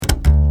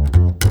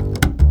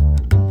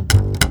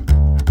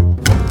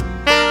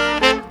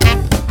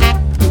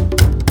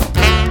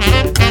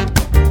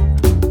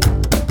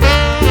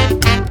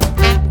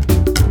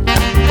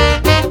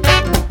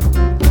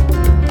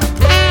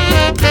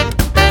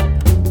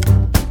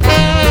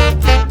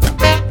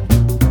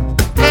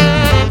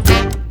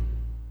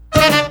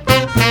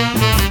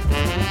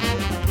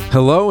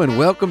Hello and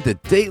welcome to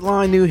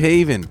Dateline New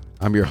Haven.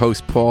 I'm your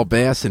host, Paul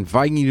Bass,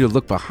 inviting you to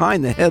look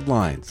behind the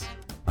headlines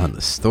on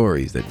the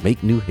stories that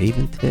make New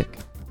Haven tick.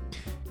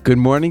 Good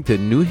morning to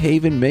New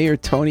Haven Mayor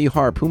Toni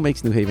Harp. Who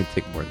makes New Haven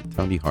tick more than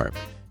Toni Harp?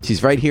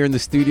 She's right here in the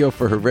studio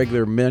for her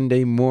regular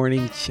Monday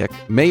morning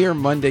Mayor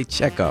Monday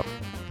checkup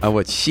on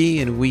what she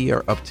and we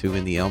are up to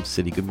in the Elm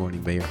City. Good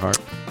morning, Mayor Harp.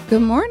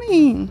 Good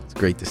morning. It's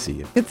great to see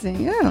you. Good to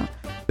see you.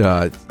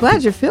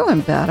 Glad you're feeling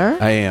better.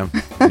 I am.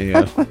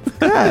 Yeah.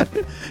 Good.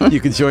 You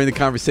can join the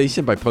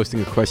conversation by posting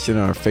a question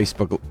on our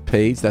Facebook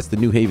page. That's the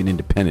New Haven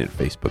Independent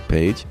Facebook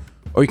page.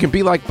 Or you can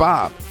be like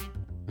Bob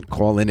and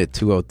call in at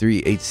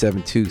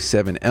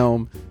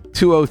 203-872-7ELM,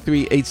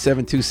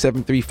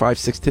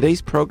 203-872-7356.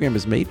 Today's program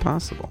is made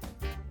possible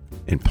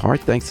in part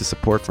thanks to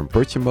support from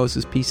Bertram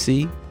Moses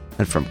PC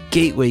and from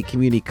Gateway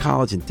Community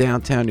College in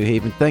downtown New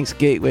Haven. Thanks,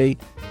 Gateway.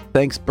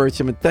 Thanks,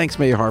 Bertram. And thanks,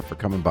 Mayor Hart, for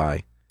coming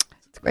by.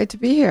 It's great to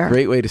be here.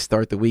 Great way to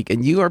start the week.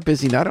 And you are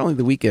busy not only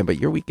the weekend, but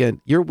your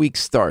week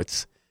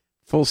starts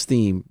full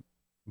steam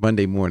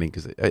Monday morning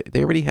because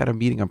they already had a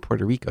meeting on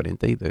Puerto Rico,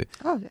 didn't they? The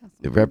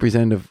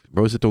Representative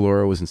Rosa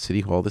DeLauro was in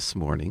City Hall this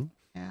morning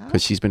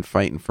because she's been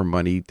fighting for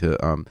money to,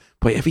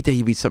 boy, every day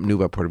you read something new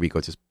about Puerto Rico,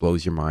 it just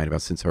blows your mind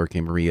about since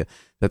Hurricane Maria,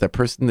 that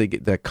person,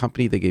 that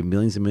company they gave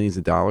millions and millions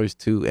of dollars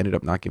to ended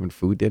up not giving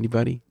food to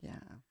anybody. Yeah,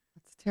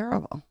 it's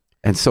terrible.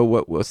 And so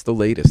what's the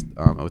latest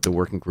with the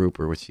working group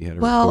or what she had?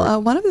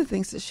 One of the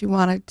things that she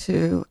wanted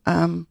to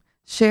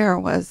share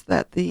was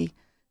that the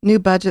new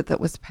budget that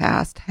was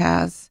passed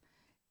has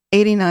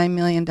 $89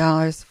 million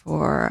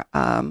for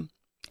 $89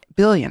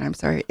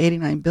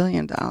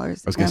 billion. I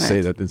was going to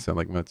say that didn't sound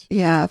like much.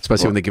 Yeah.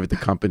 Especially when they give it to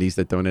companies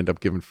that don't end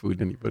up giving food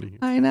to anybody.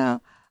 I know.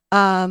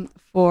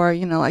 For,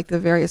 like the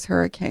various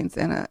hurricanes,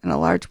 and a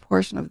large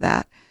portion of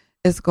that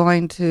is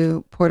going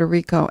to Puerto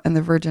Rico and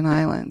the Virgin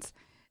Islands.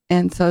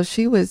 And so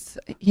she was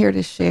here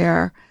to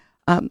share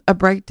a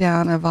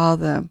breakdown of all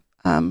the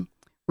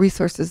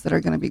resources that are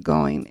going to be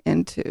going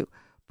into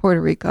Puerto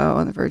Rico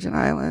and the Virgin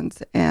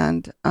Islands.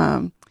 And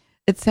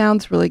it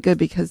sounds really good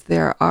because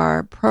there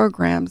are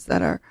programs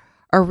that are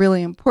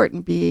really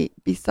important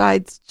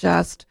besides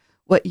just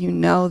what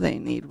they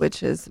need,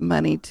 which is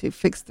money to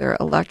fix their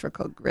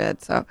electrical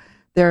grid. So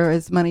there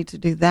is money to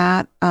do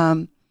that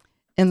in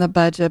the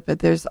budget, but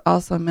there's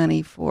also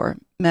money for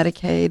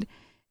Medicaid.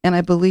 And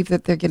I believe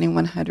that they're getting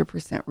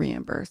 100%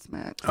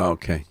 reimbursement.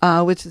 Okay.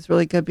 Which is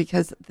really good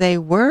because they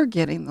were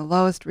getting the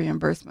lowest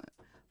reimbursement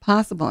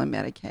possible in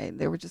Medicaid.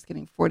 They were just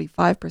getting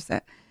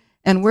 45%.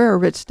 And we're a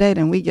rich state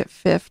and we get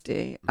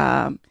 50.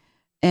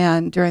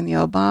 And during the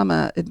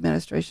Obama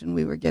administration,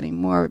 we were getting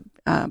more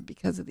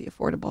because of the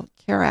Affordable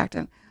Care Act.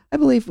 And I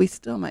believe we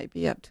still might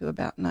be up to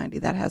about 90.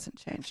 That hasn't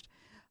changed.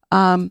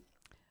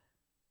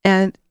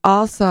 And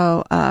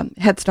also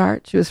Head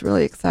Start. She was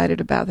really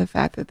excited about the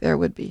fact that there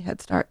would be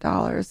Head Start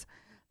dollars.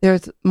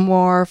 There's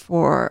more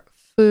for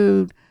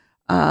food.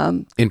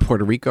 In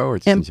Puerto Rico or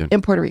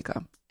in Puerto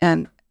Rico.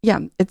 And yeah,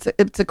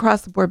 it's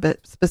across the board,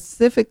 but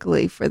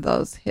specifically for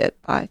those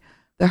hit by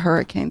the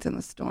hurricanes and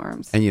the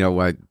storms. And you know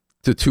what?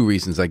 The two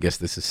reasons I guess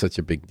this is such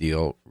a big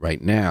deal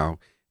right now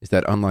is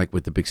that unlike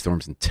with the big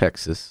storms in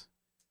Texas,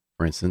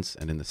 for instance,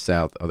 and in the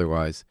South,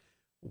 otherwise,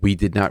 we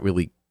did not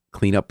really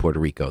clean up Puerto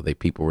Rico.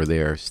 People were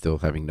there still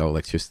having no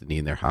electricity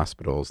in their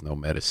hospitals, no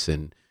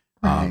medicine,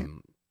 right.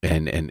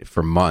 and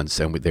for months.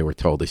 And they were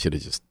told they should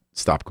have just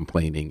stopped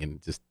complaining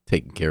and just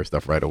taken care of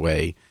stuff right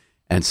away.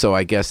 And so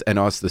I guess, and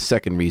also the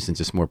second reason,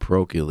 just more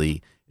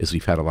parochially, is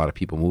we've had a lot of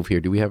people move here.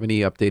 Do we have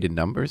any updated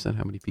numbers on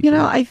how many people?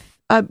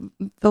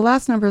 The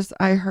last numbers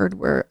I heard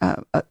were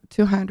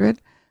 200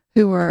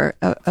 who were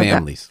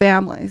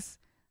families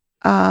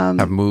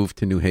have moved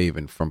to New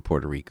Haven from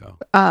Puerto Rico.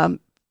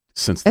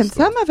 Since and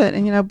some of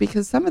it,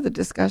 because some of the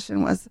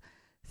discussion was,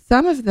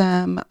 some of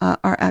them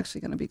are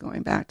actually going to be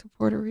going back to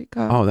Puerto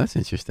Rico. Oh, that's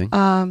interesting.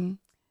 And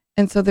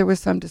so there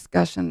was some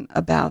discussion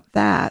about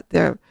that.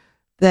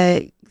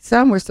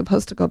 Some were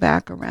supposed to go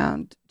back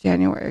around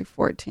January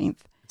 14th.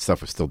 Stuff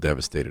was still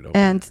devastated over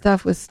and there.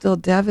 Stuff was still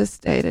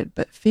devastated,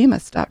 but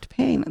FEMA stopped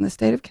paying, and the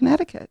state of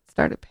Connecticut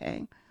started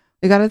paying.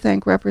 We got to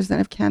thank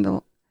Representative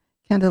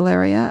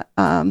Candelaria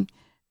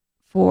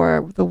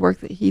for the work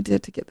that he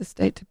did to get the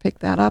state to pick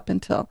that up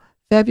until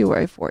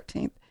February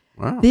 14th.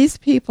 Wow. These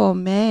people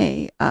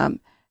may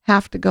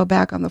have to go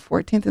back on the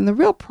 14th, and the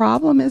real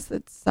problem is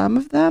that some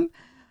of them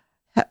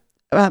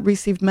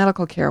received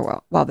medical care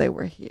while they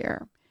were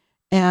here.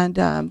 And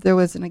there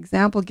was an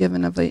example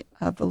given of a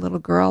little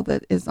girl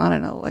that is on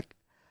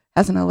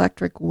has an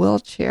electric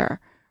wheelchair.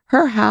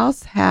 Her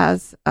house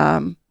has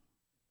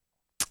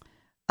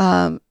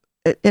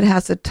it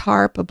has a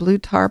blue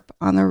tarp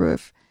on the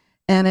roof,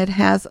 and it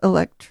has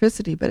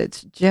electricity, but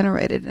it's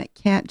generated, and it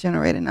can't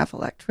generate enough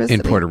electricity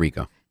in Puerto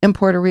Rico.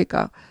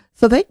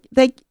 So they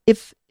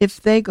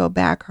if they go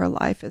back, her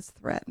life is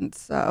threatened.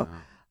 So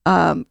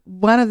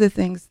one of the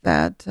things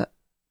that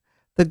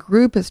the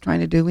group is trying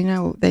to do, we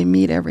know they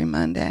meet every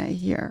Monday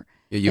here.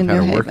 Yeah, you've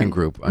had a working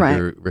group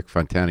under Rick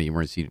Fontana,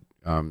 emergency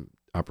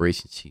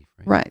operations chief.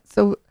 Right.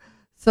 So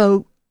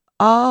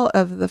all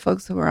of the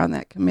folks who are on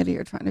that committee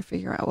are trying to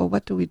figure out, well,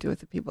 what do we do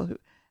with the people who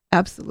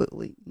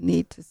absolutely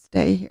need to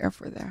stay here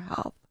for their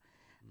health?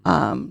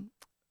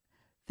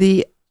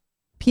 The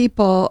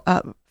people,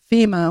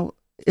 FEMA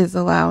is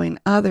allowing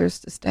others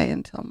to stay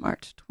until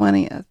March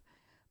 20th,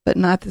 but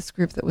not this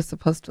group that was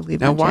supposed to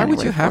leave. Now, on why January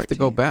would you have 14th. to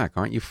go back?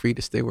 Aren't you free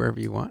to stay wherever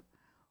you want?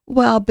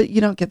 Well, but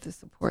you don't get the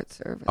support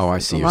service. Oh, I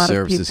see. Your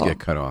services get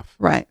cut off.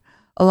 Right.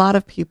 A lot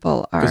of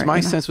people are. Because my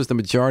sense was the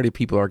majority of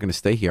people are going to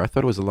stay here. I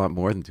thought it was a lot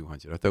more than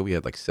 200. I thought we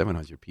had like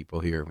 700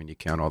 people here when you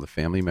count all the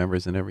family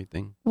members and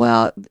everything.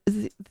 Well,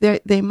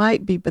 they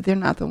might be, but they're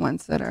not the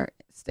ones that are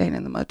staying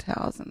in the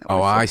motels. And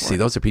I see.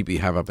 Those are people you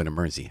have up in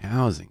emergency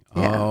housing.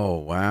 Yeah. Oh,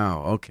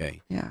 wow.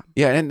 Okay. Yeah.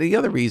 Yeah, and the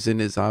other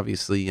reason is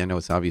obviously, I know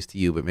it's obvious to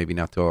you, but maybe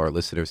not to all our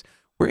listeners,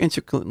 we're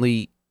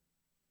intricately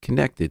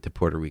connected to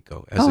Puerto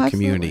Rico as a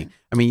community. Absolutely.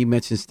 I mean, you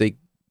mentioned State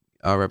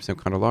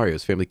Representative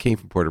Candelario's family came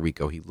from Puerto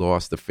Rico. He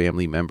lost a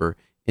family member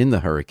in the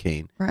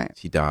hurricane. Right.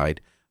 She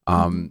died.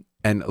 And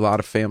a lot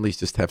of families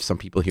just have some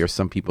people here,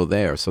 some people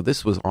there. So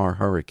this was our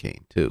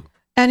hurricane, too.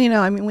 And,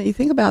 I mean, when you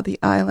think about the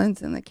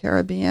islands in the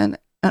Caribbean,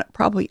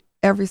 probably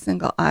every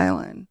single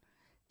island,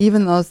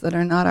 even those that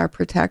are not our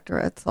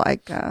protectorates,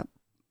 like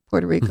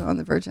Puerto Rico and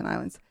the Virgin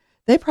Islands,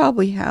 they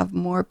probably have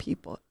more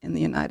people in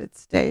the United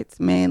States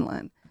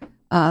mainland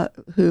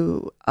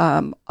who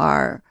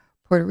are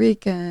Puerto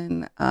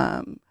Rican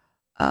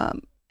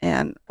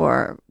and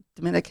or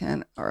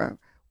Dominican or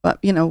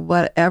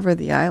whatever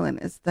the island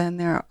is, than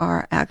there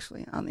are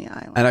actually on the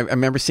island. And I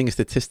remember seeing a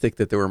statistic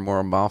that there were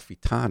more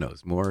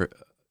Amalfitanos, more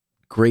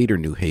greater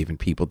New Haven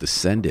people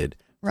descended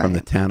from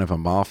the town of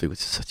Amalfi, which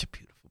is such a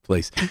beautiful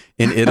place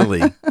in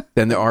Italy,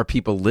 than there are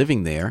people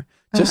living there,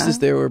 just as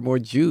there were more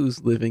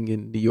Jews living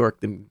in New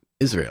York than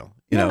Israel.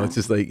 You know, it's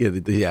just like the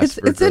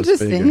diaspora it's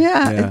interesting.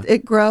 Bigger.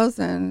 It grows,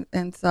 and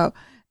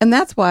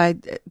that's why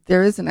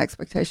there is an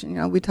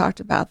expectation. We talked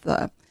about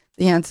the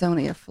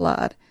Ansonia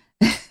flood.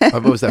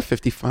 What was that,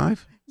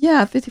 55?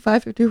 Yeah,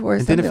 55, 54.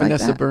 And didn't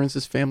Vanessa like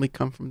Burns' family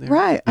come from there?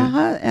 Right,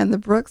 and the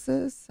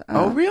Brookses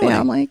really?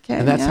 family came.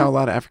 And that's how a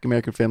lot of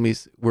African-American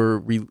families were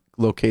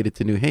relocated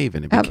to New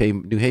Haven. It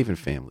became New Haven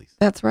families.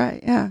 That's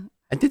right, yeah.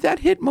 And did that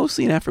hit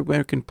mostly an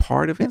African-American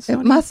part of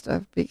Ansonia? It must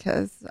have,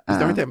 because...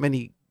 there aren't that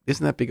many...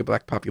 Isn't that big a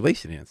black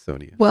population in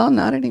Ansonia? Well,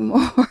 not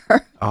anymore.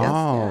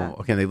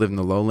 Okay. They live in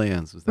the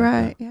lowlands. Was that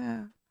right?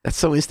 Yeah. That's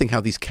so interesting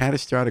how these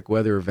catastrophic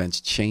weather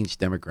events change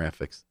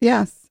demographics.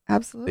 Yes,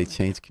 absolutely. They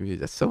change communities.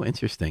 That's so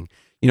interesting.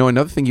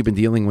 Another thing you've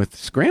been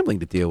scrambling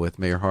to deal with,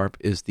 Mayor Harp,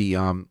 is the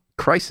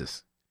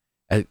crisis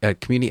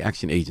at Community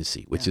Action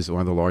Agency, which is one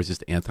of the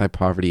largest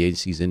anti-poverty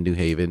agencies in New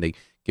Haven. They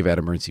give out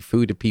emergency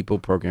food to people,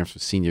 programs for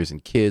seniors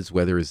and kids,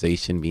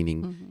 weatherization,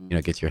 meaning,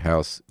 get your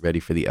house ready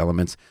for the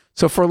elements.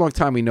 So for a long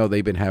time, we know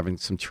they've been having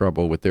some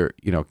trouble with their,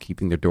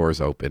 keeping their doors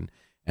open.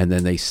 And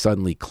then they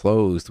suddenly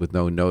closed with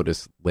no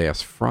notice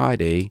last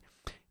Friday.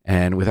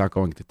 And without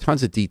going into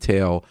tons of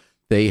detail,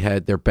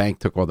 their bank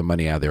took all the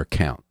money out of their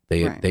account.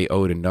 They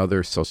owed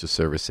another social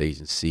service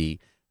agency,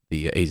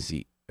 the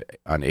Agency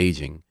on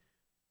Aging,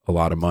 a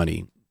lot of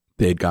money.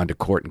 They had gone to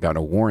court and got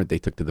a warrant. They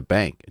took to the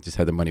bank and just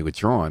had the money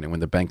withdrawn. And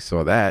when the bank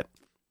saw that,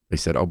 they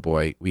said, oh,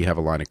 boy, we have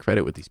a line of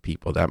credit with these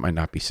people. That might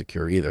not be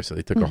secure either. So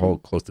they took a whole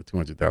close to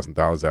 $200,000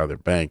 out of their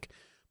bank.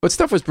 But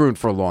stuff was brewing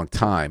for a long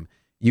time.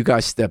 You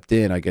guys stepped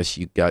in. I guess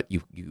you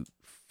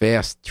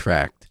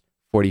fast-tracked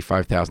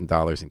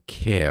 $45,000 in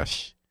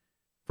cash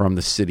from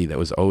the city that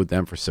was owed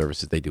them for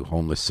services. They do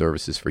homeless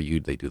services for you.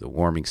 They do the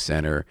warming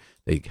center.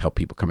 They help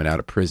people coming out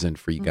of prison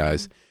for you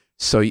guys.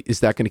 So is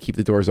that going to keep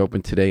the doors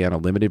open today on a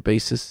limited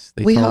basis?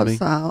 We hope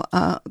so,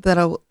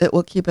 that it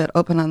will keep it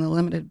open on a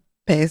limited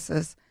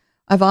basis.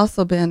 I've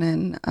also been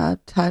in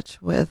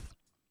touch with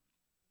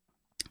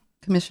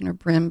Commissioner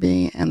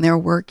Brimby, and they're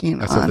working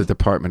That's of the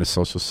Department of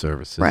Social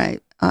Services.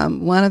 Right.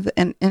 One of the,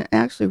 and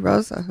actually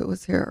Rosa, who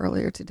was here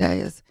earlier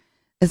today,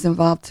 is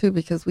involved too,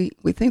 because we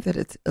think that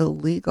it's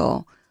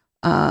illegal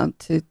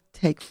to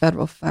take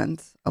federal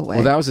funds away.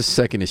 Well, that was the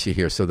second issue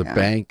here. So the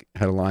bank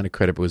had a line of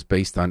credit, but was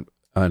based on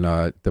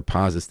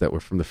deposits that were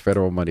from the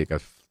federal money that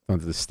got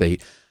under the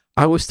state.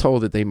 I was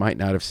told that they might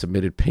not have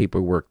submitted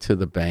paperwork to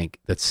the bank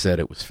that said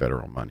it was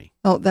federal money.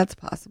 Oh, that's a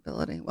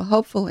possibility. Well,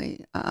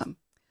 hopefully,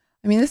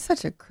 it's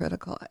such a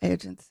critical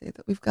agency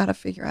that we've got to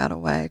figure out a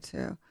way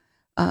to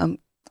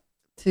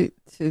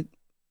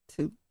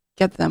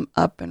get them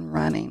up and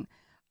running.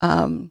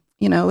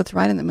 It's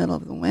right in the middle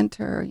of the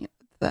winter.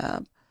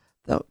 The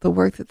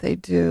work that they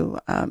do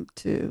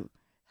to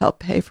help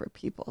pay for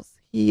people's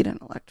heat and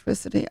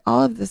electricity,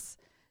 all of this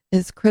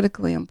is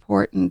critically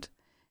important,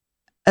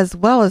 as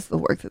well as the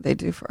work that they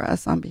do for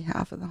us on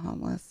behalf of the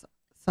homeless.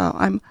 So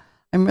I'm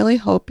really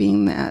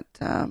hoping that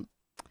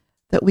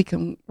we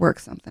can work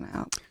something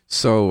out.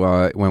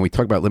 So when we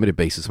talk about limited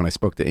basis, when I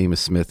spoke to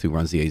Amos Smith, who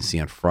runs the agency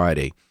on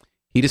Friday,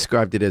 he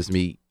described it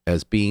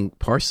as being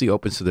partially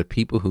open so that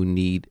people who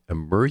need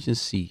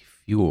emergency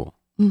fuel,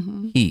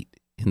 heat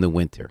in the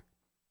winter,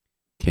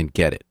 can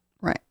get it.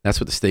 Right.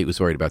 That's what the state was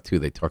worried about too.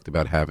 They talked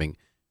about having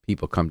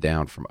people come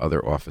down from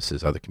other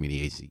offices, other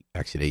community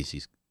action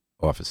agencies,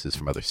 offices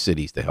from other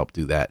cities to help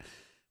do that.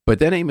 But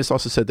then Amos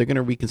also said they're going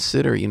to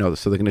reconsider,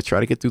 so they're going to try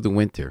to get through the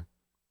winter,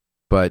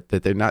 but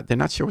that they're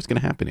not sure what's going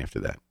to happen after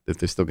that, that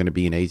they're still going to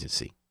be an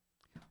agency.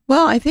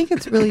 Well, I think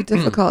it's really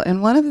difficult.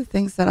 And one of the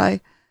things that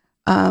I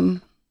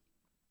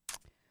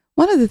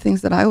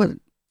would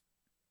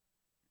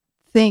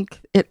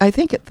think,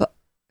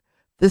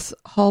 this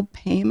whole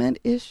payment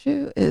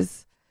issue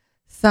is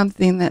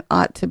something that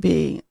ought to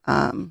be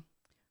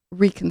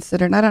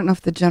reconsidered. I don't know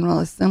if the General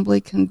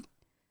Assembly can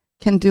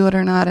do it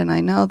or not, and I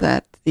know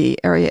that the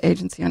Area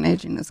Agency on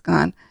Aging has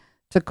gone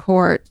to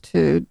court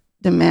to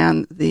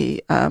demand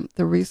the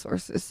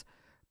resources.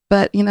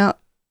 But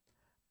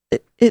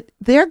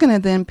they're going to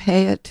then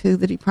pay it to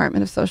the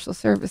Department of Social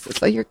Services.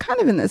 So you're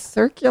kind of in this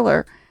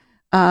circular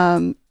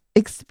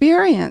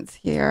experience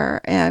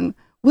here. And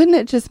wouldn't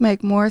it just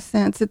make more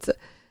sense?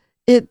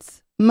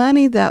 It's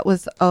money that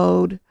was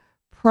owed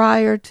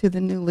prior to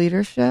the new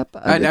leadership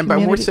of the And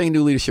community. by we're saying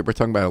new leadership, we're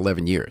talking about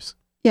 11 years.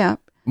 Yeah.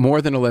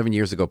 More than 11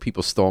 years ago,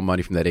 people stole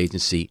money from that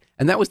agency.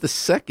 And that was the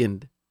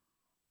second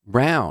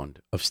round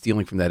of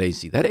stealing from that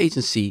agency. That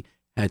agency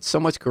had so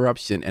much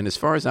corruption. And as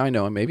far as I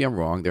know, and maybe I'm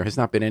wrong, there has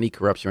not been any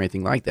corruption or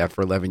anything like that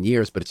for 11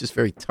 years. But it's just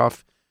very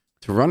tough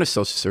to run a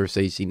social service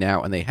agency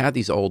now. And they had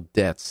these old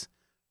debts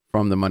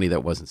from the money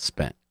that wasn't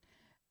spent.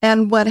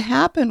 And what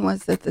happened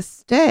was that the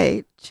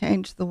state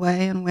changed the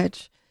way in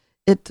which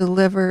it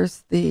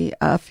delivers the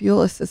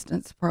fuel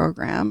assistance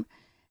program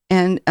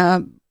and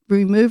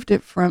removed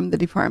it from the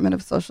Department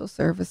of Social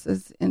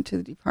Services into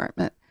the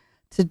Department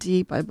to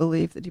DEEP, I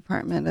believe, the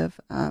Department of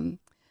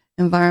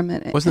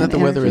Environment. Wasn't that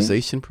the Energy.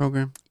 weatherization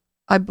program?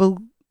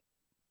 Well,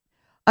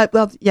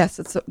 yes,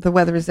 it's the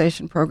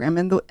weatherization program,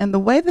 and the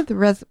way that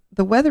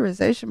the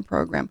weatherization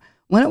program,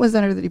 when it was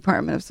under the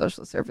Department of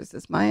Social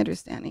Services, my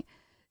understanding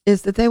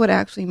is that they would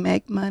actually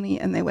make money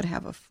and they would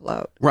have a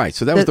float. Right.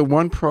 So that was the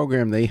one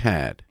program they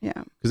had. Yeah.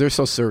 Because they're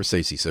social service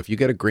agency. So if you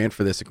get a grant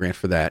for this, a grant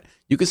for that,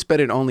 you can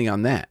spend it only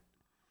on that.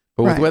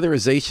 But with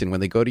weatherization, when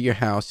they go to your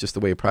house, just the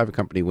way a private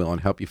company will,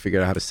 and help you figure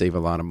out how to save a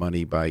lot of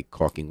money by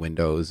caulking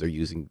windows or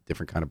using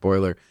different kind of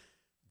boiler,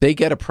 they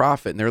get a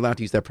profit, and they're allowed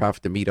to use that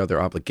profit to meet other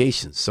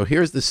obligations. So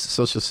here's this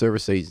social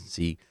service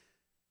agency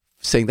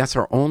saying that's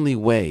our only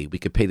way we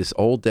could pay this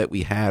old debt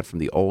we had from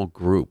the old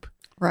group.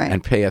 Right.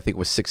 And pay, I think it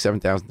was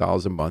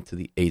 $6,000-$7,000 a month to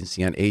the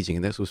Agency on Aging.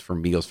 And this was for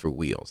Meals for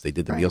Wheels. They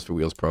did the Meals for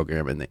Wheels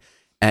program.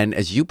 And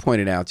as you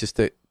pointed out, just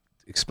to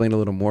explain a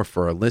little more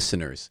for our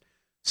listeners,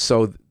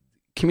 so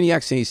Community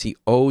Action Agency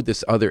owed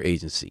this other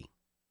agency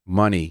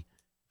money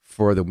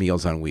for the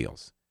Meals on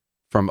Wheels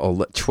from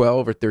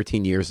 12 or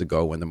 13 years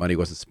ago when the money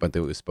wasn't spent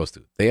that it was supposed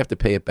to. They have to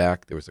pay it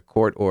back. There was a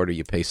court order.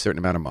 You pay a certain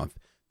amount a month.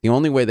 The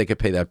only way they could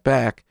pay that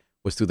back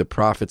was through the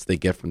profits they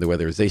get from the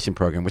weatherization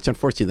program, which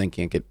unfortunately then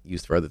can't get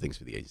used for other things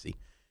for the agency.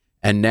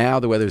 And now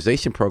the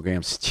weatherization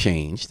program's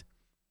changed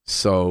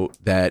so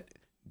that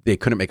they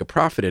couldn't make a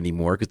profit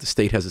anymore because the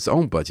state has its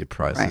own budget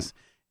process. Right.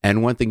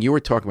 And one thing you were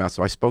talking about,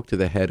 so I spoke to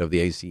the head of the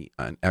Agency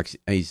on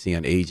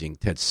Aging,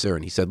 Ted Sir,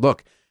 and he said,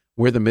 look,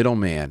 we're the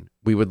middleman.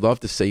 We would love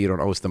to say you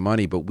don't owe us the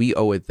money, but we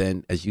owe it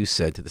then, as you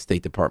said, to the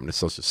State Department of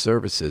Social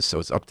Services. So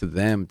it's up to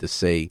them to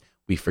say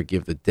we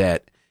forgive the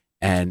debt,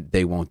 and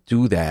they won't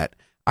do that.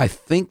 I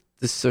think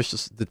the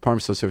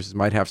Department of Social Services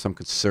might have some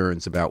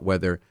concerns about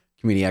whether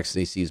Community Action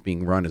Agency is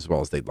being run as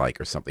well as they'd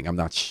like or something. I'm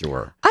not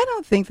sure. I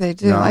don't think they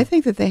do. No? I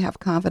think that they have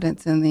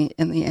confidence in the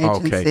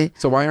agency. Okay.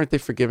 So why aren't they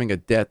forgiving a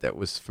debt that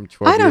was from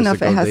 12 years ago? I don't know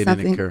if it has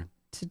something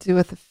to do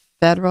with the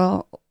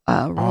federal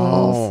rules.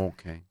 Oh,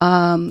 okay.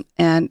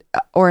 And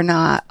or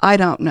not. I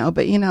don't know.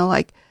 But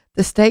like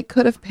the state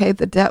could have paid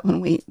the debt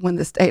when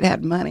the state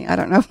had money. I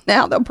don't know.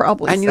 Now they'll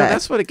probably and say.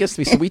 That's what it gets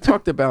me. So we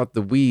talked about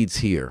the weeds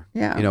here.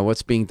 Yeah.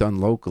 What's being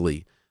done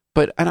locally.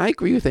 And I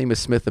agree with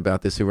Amos Smith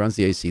about this, who runs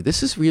the AC.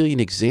 This is really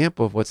an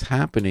example of what's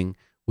happening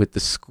with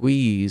the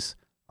squeeze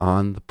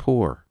on the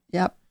poor.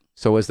 Yep.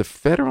 So as the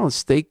federal and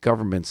state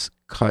governments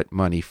cut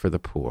money for the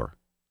poor,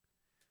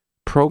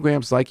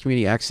 programs like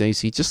Community Action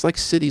Agency, just like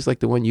cities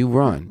like the one you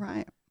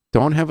run,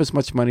 don't have as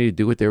much money to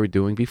do what they were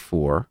doing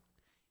before.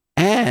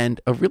 And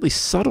a really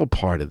subtle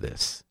part of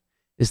this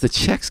is the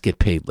checks get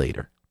paid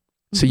later.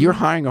 So you're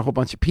hiring a whole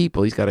bunch of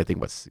people. He's got, I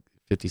think,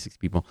 50, 60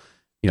 people,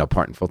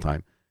 part and full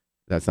time.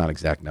 That's not an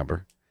exact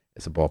number.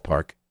 It's a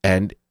ballpark.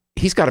 And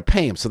he's got to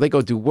pay them, so they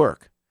go do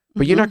work.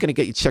 But you're not going to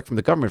get your check from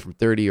the government from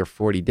 30 or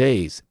 40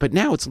 days. But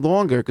now it's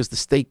longer because the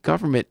state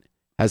government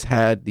has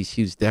had these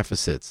huge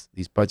deficits,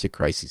 these budget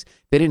crises.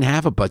 They didn't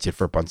have a budget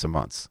for a bunch of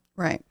months.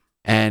 Right.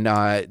 And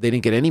they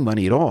didn't get any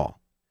money at all.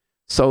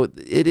 So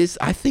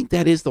I think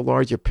that is the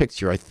larger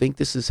picture. I think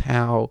this is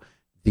how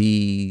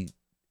the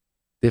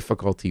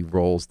difficulty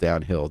rolls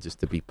downhill, just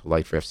to be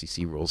polite for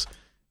FCC rules.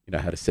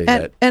 How to say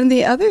that. And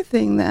the other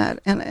thing that,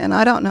 and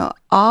I don't know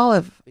all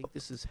of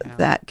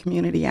that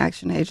community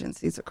action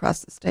agencies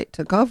across the state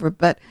took over,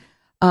 but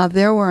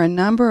there were a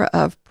number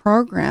of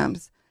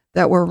programs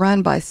that were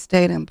run by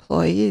state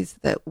employees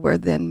that were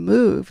then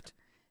moved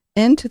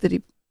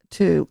into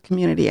to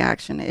community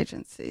action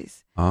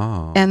agencies.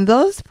 Oh. And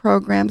those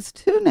programs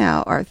too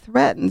now are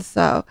threatened.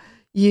 So,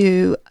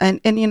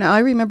 I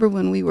remember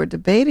when we were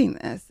debating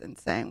this and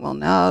saying, well,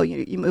 no,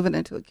 you move it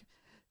into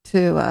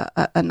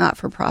a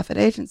not-for-profit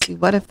agency.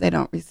 What if they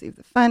don't receive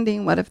the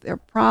funding? What if there are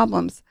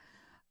problems?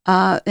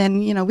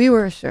 We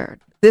were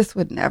assured this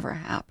would never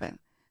happen.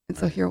 And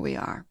so here we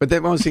are. But they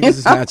won't see this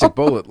is magic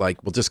bullet,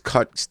 like we'll just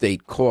cut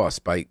state costs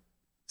by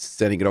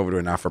sending it over to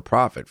a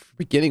not-for-profit.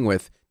 Beginning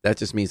with, that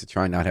just means to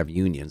try and not have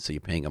unions, so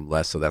you're paying them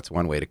less, so that's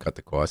one way to cut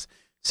the cost.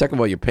 Second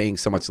of all, you're paying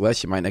so much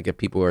less, you might not get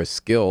people who are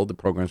skilled. The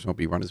programs won't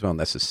be run as well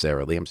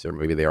necessarily. I'm sure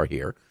maybe they are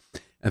here.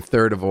 And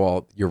third of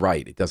all, you're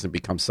right. It doesn't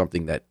become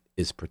something that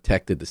is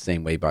protected the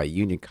same way by a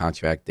union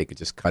contract. They could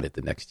just cut it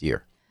the next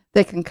year.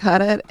 They can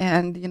cut it,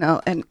 and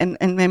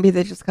maybe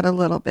they just cut a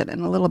little bit,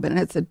 and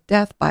it's a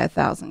death by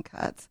 1,000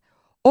 cuts.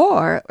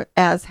 Or,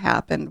 as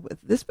happened with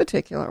this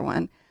particular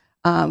one,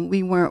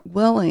 we weren't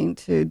willing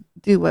to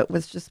do what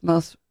was just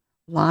most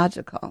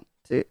logical,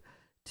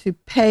 to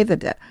pay the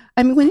debt.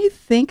 I mean, when you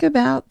think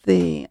about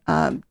the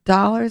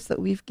dollars that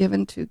we've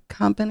given to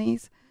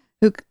companies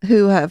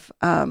who have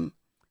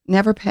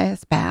never pay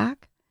us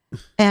back,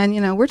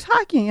 and we're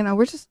talking,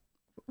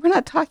 we're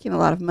not talking a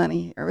lot of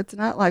money here. It's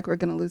not like we're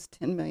going to lose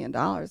 $10 million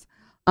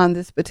on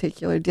this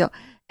particular deal.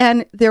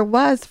 And there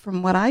was,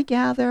 from what I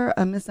gather,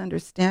 a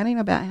misunderstanding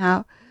about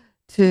how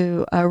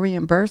to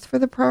reimburse for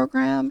the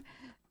program.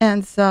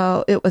 And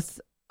so it was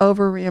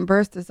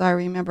over-reimbursed, as I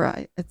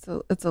remember. It's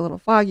a little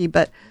foggy,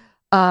 but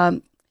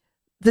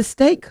the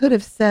state could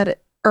have said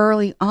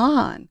early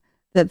on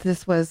that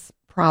this was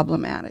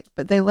problematic,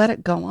 but they let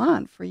it go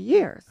on for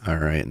years. All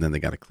right, and then they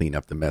got to clean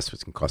up the mess,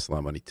 which can cost a lot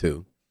of money,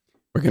 too.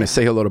 We're going to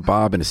say hello to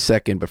Bob in a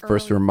second, but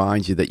first to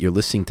remind you that you're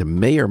listening to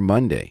Mayor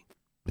Monday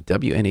with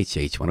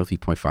WNHH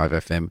 103.5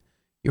 FM,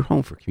 your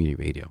home for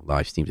community radio,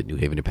 live streamed at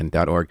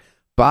newhavenindependent.org.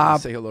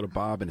 Bob, say hello to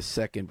Bob in a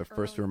second, but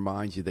first to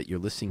remind you that you're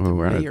listening to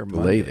Mayor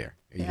Monday. There.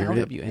 You hear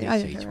it?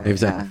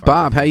 WNHH.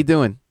 Bob, how you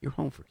doing? You're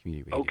home for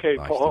community radio. Okay,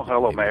 Paul.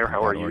 Hello, Mayor.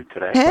 How are you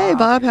today? Hey,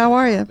 Bob. How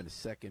are you?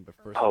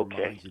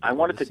 Okay. I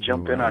wanted to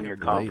jump in on your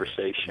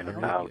conversation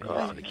about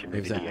the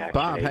community action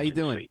Bob, how you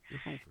doing?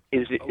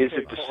 Is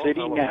it the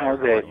city now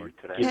that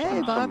gives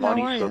them some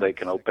money so they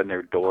can open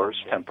their doors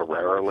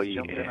temporarily,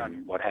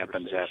 and what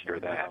happens after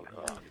that?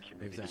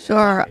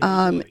 Sure.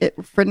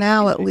 For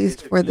now, at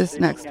least for this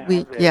next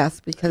week,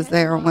 yes, because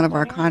they are one of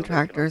our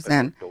contractors,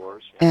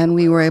 and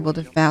we were able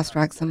to fast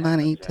track some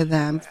money to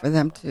them for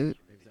them to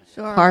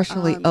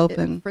partially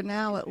open. For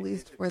now, at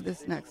least for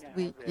this next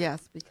week,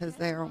 yes, because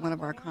they are one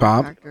of our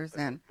contractors,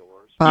 and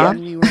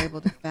we were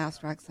able to fast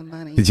track some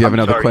money. Did you have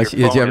another question?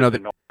 Did you have another?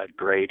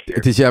 Great.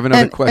 Did you have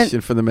another question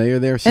for the mayor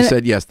there? She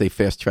said yes. They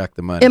fast tracked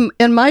the money.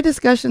 In my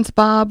discussions,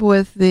 Bob,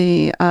 with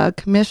the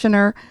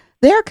commissioner,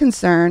 they're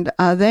concerned.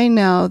 They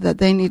know that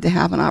they need to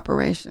have an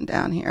operation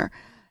down here.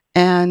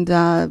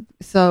 And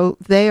so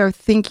they are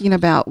thinking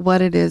about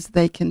what it is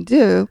they can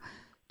do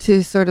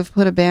to sort of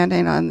put a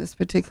Band-Aid on this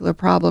particular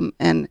problem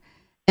and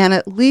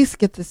at least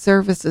get the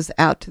services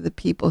out to the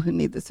people who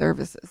need the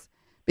services.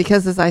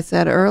 Because as I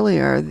said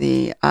earlier,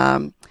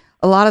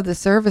 a lot of the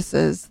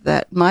services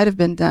that might have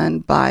been done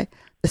by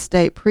the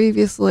state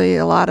previously,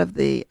 a lot of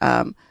the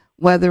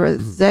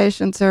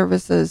weatherization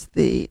services,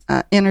 the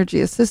energy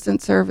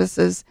assistance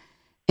services,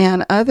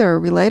 and other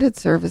related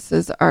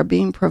services are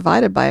being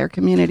provided by our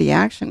community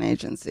action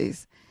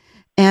agencies.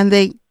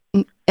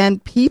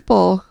 And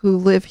people who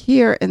live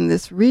here in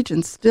this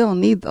region still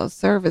need those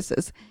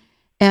services.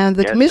 And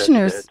the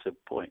commissioners that's a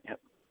point. Yep.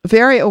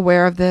 Very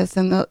aware of this,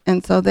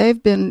 and so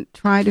they've been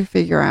trying to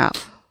figure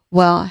out,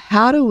 well,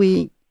 how do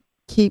we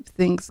keep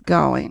things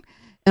going?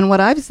 And what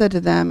I've said to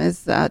them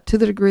is, to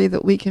the degree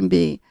that we can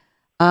be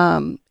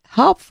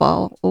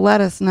helpful,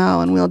 let us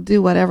know, and we'll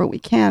do whatever we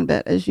can.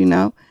 But as you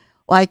know,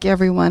 like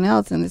everyone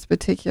else in this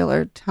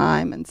particular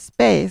time and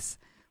space,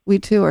 we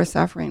too are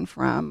suffering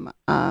from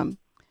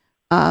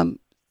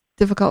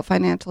difficult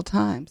financial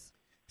times.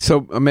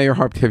 So, Mayor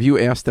Harp, have you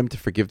asked them to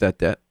forgive that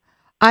debt?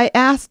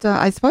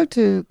 I spoke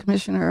to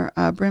Commissioner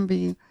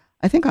Brimby,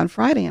 I think on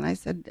Friday, and I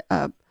said,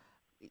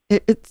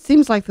 it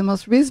seems like the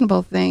most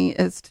reasonable thing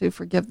is to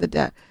forgive the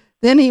debt.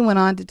 Then he went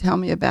on to tell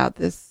me about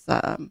this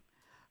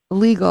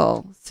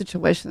legal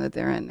situation that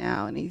they're in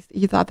now, and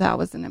he thought that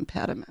was an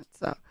impediment.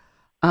 So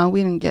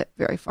we didn't get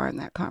very far in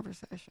that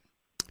conversation.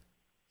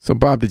 So,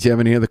 Bob, did you have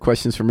any other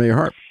questions for Mayor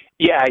Harp?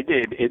 Yeah, I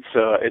did.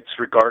 It's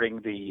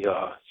regarding the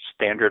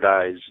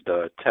standardized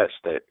test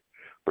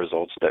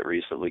results that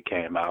recently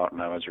came out, and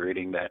I was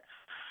reading that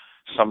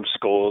some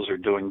schools are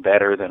doing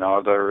better than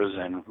others,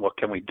 and what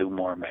can we do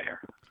more, Mayor,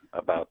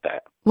 about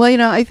that?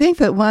 Well, I think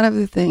that one of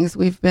the things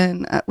we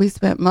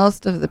spent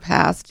most of the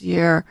past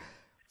year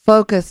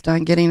focused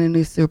on getting a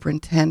new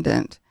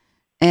superintendent,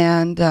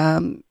 and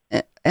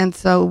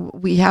so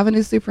we have a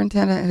new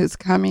superintendent who's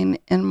coming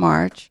in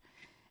March,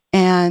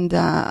 and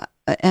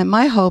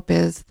my hope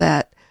is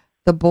that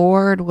the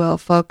board will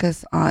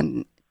focus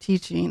on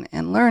teaching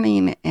and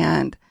learning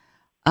and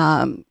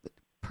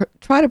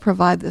try to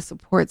provide the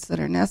supports that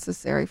are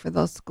necessary for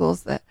those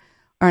schools that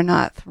are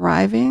not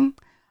thriving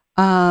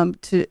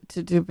to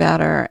do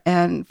better,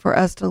 and for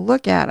us to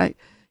look at.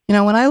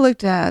 when I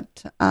looked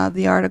at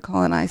the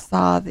article and I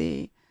saw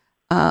the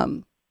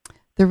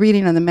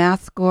reading and the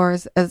math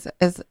scores,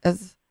 as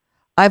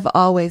I've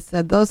always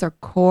said, those are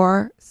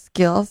core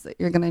skills that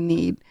you're going to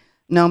need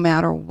no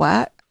matter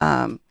what,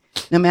 no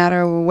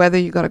matter whether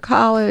you go to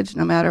college,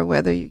 no matter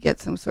whether you get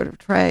some sort of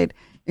trade,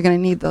 you're going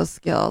to need those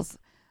skills.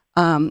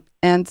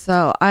 And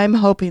so I'm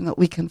hoping that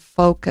we can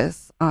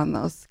focus on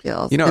those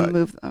skills and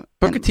move them.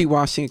 Booker T.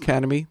 Washington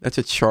Academy, that's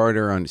a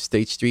charter on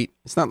State Street.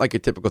 It's not like a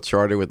typical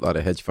charter with a lot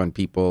of hedge fund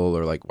people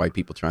or like white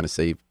people trying to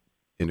save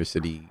inner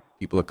city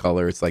people of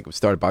color. It's like it was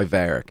started by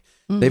Varick.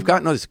 Mm-hmm. They've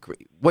gotten this.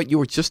 What you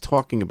were just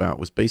talking about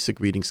was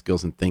basic reading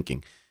skills and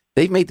thinking.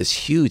 They've made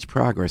this huge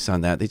progress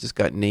on that. They just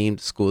got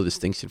named School of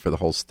Distinction for the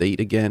whole state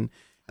again.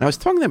 And I was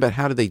talking to them about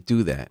how do they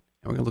do that.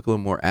 And we're going to look a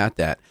little more at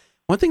that.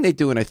 One thing they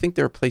do, and I think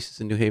there are places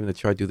in New Haven that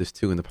try to do this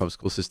too in the public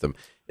school system,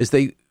 is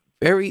they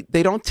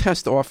don't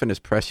test often as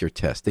pressure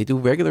tests. They do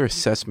regular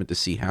assessment to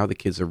see how the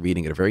kids are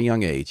reading at a very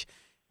young age,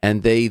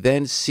 and they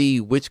then see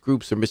which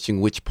groups are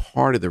missing which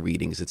part of the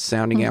reading. Is it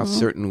sounding out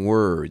certain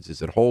words?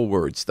 Is it whole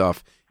word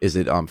stuff? Is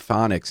it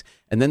phonics?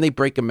 And then they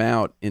break them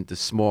out into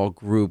small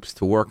groups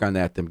to work on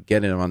that, to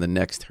get them on the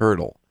next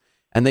hurdle.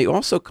 And they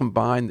also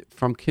combine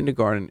from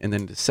kindergarten and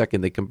then to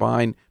second, they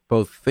combine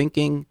both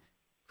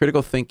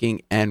critical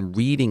thinking and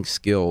reading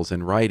skills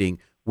and writing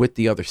with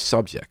the other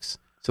subjects.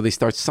 So they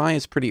start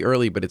science pretty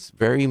early, but it's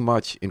very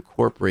much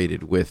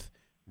incorporated with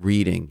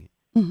reading.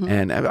 Mm-hmm.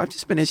 And I've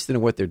just been interested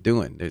in what they're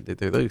doing.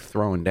 They're really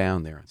throwing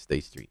down there on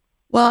State Street.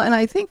 Well, and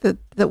I think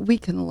that we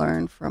can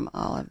learn from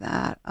all of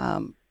that.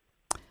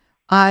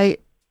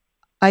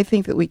 I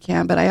think that we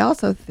can, but I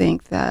also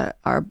think that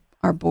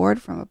our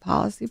board, from a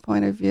policy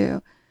point of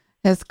view,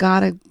 has got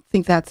to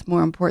think that's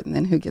more important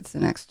than who gets the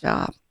next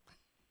job.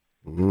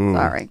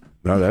 Sorry.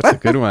 No, that's a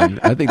good one.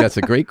 I think that's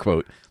a great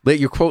quote.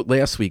 Your quote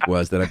last week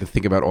was that I've been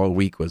thinking about all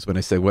week was when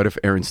I said, what if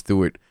Aaron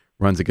Stewart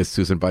runs against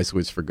Susan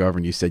Bicewicz for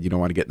governor? You said you don't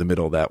want to get in the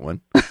middle of that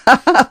one.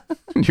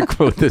 Your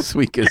quote this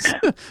week is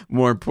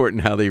more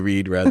important how they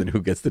read rather than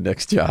who gets the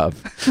next job.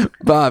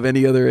 Bob,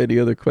 any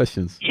other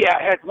questions? Yeah,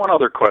 I had one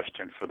other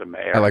question for the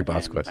mayor. I like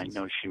Bob's questions. I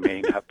know she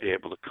may not be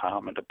able to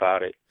comment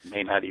about it,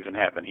 may not even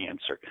have an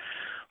answer,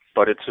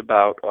 but it's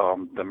about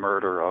the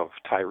murder of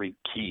Tyreek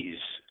Keys.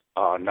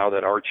 Now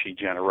that Archie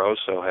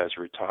Generoso has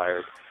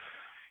retired,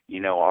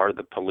 are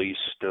the police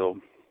still,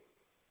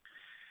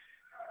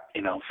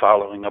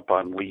 following up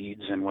on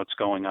leads and what's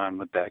going on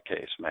with that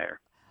case, Mayor?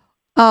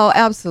 Oh,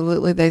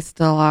 absolutely, they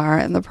still are.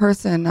 And the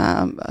person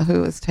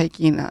who is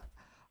taking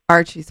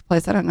Archie's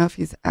place, I don't know if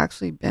he's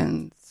actually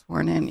been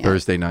sworn in yet.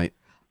 Tuesday night.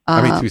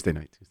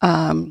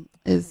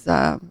 Is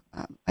I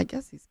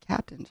guess he's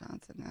Captain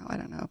Johnson now. I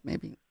don't know,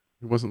 maybe.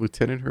 It wasn't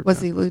Lieutenant Herbie? Was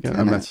he Lieutenant?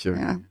 Yeah, I'm not sure.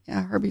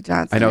 Yeah, Herbie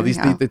Johnson. I know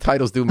the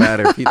titles do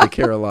matter. They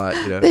care a lot.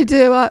 They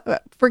do.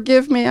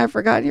 Forgive me, I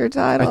forgot your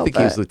title. I think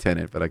he was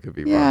Lieutenant, but I could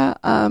be wrong.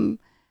 Yeah,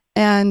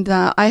 and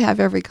I have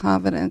every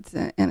confidence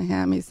in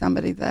him. He's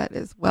somebody that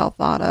is well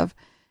thought of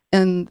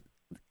in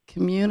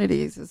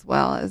communities as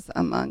well as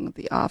among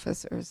the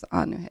officers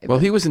on New Haven. Well,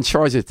 he was in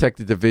charge of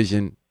Detective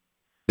Division.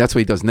 That's what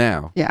he does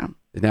now. Yeah.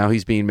 Now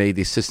he's being made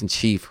the assistant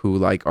chief who,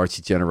 like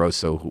Archie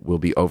Generoso, who will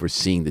be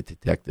overseeing the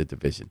Detective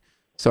Division.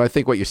 So I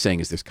think what you're saying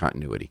is there's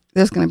continuity.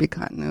 There's going to be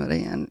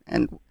continuity.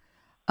 And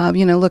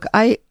look,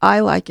 I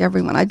like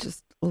everyone. I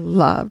just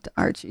loved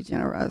Archie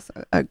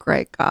Generoso, a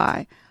great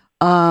guy.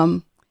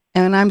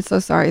 And I'm so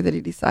sorry that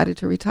he decided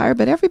to retire,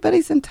 but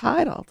everybody's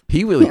entitled.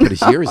 He really put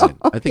his years in.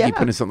 I think he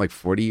put in something like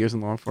 40 years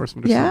in law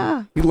enforcement or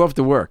something. He loved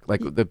to work.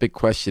 Like the big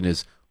question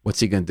is,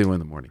 what's he going to do in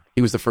the morning?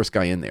 He was the first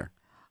guy in there.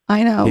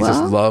 I know. He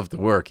just loved the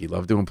work. He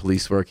loved doing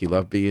police work. He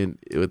loved being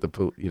with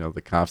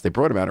the cops. They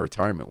brought him out of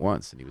retirement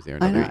once, and he was there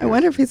another year. I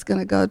wonder if he's going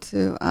to go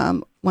to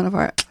one of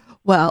our.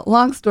 Well,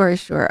 long story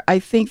short, I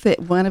think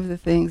that one of the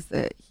things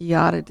that he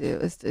ought to do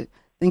is to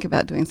think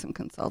about doing some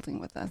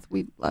consulting with us.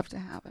 We'd love to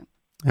have him.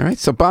 All right.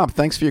 So, Bob,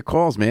 thanks for your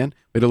calls, man.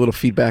 We had a little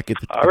feedback at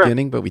the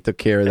beginning, but we took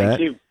care of that.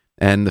 Thank you.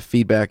 And the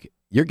feedback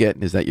you're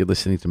getting is that you're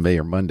listening to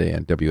Mayor Monday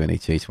on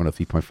WNHH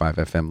 103.5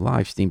 FM,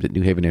 live streamed at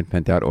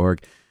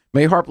newhavenindependent.org.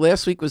 Mayor Harp,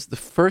 last week was the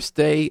first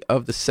day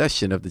of the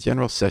session, of the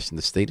general session,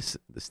 the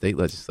state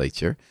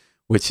legislature,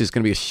 which is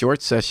going to be a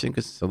short session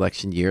because it's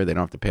election year. They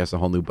don't have to pass a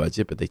whole new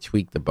budget, but they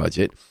tweak the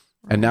budget.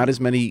 Right. And not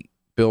as many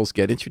bills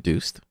get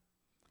introduced.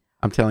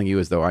 I'm telling you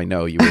as though I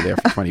know. You were there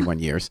for 21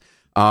 years.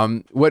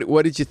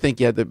 What did you think?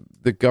 Yeah,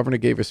 the governor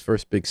gave his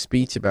first big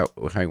speech about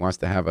how he wants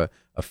to have a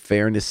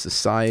fairness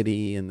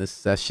society in this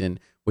session,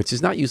 which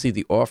is not usually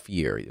the off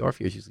year. The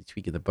off year is usually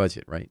tweaking the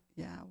budget, right?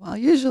 Yeah, well,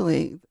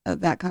 usually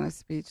that kind of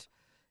speech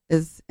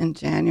is in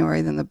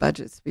January, then the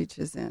budget speech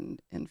is in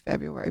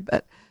February.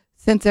 But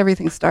since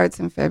everything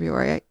starts in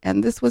February,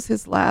 and this was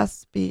his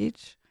last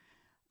speech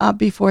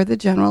before the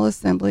General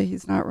Assembly,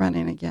 he's not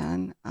running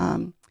again.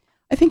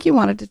 I think he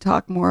wanted to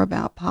talk more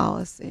about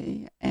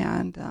policy,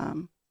 and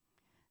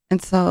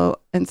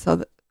so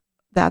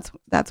that's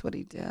what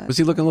he did. Was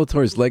he looking a little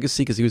towards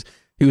legacy? Because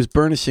he was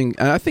burnishing,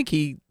 and I think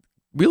he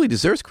really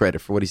deserves credit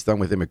for what he's done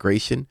with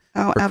immigration,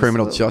 for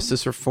criminal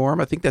justice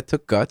reform. I think that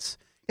took guts.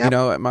 Yep. You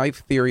know, my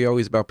theory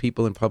always about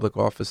people in public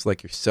office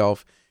like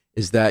yourself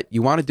is that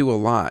you want to do a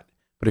lot,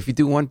 but if you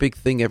do one big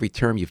thing every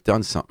term, you've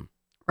done something.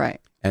 Right.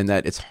 And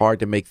that it's hard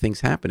to make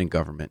things happen in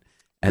government.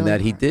 And Really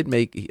that he hard. did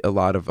make a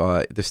lot of,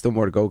 there's still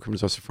more to go, criminal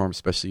justice reform,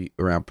 especially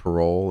around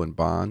parole and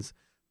bonds,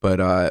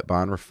 but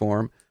bond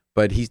reform.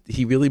 But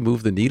he really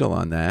moved the needle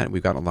on that.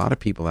 We've got a lot of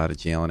people out of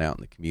jail and out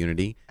in the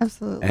community.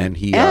 Absolutely. And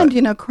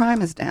you know,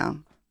 crime is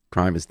down.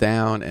 crime is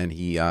down, and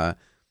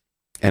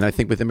and I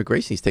think with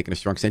immigration, he's taken a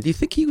strong stand. Do you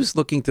think he was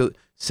looking to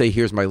say,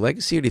 "Here's my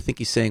legacy," or do you think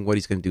he's saying what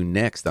he's going to do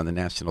next on the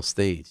national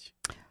stage?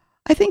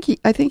 I think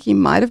he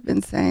might have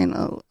been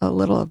saying a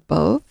little of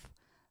both,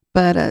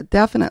 but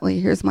definitely,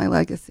 here's my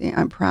legacy.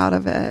 I'm proud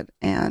of it,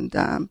 and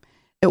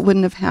it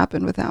wouldn't have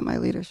happened without my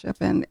leadership.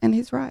 And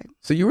he's right.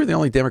 So you were the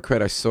only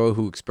Democrat I saw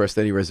who expressed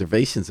any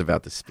reservations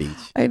about the speech.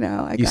 I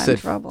know. I got in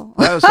trouble.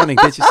 I was wondering,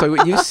 did you? So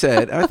what you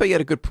said, I thought you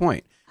had a good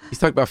point. He's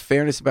talking about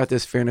fairness about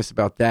this, fairness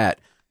about that.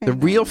 The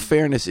real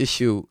fairness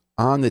issue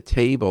on the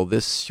table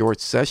this short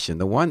session,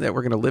 the one that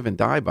we're going to live and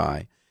die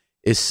by,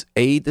 is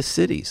aid the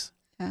cities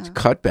to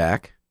cut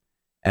back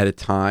at a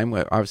time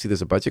where obviously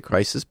there's a budget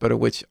crisis, but at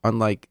which,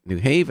 unlike New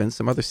Haven,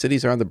 some other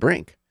cities are on the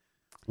brink.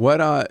 What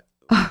was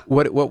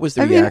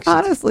the reaction?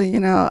 Honestly, you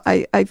know,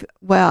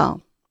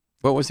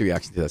 what was the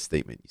reaction to that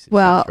statement? You said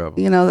well,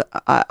 you know,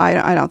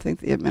 I don't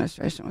think the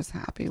administration was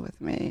happy with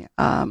me.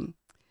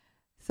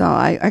 So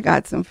I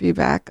got some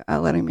feedback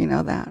letting me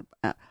know that.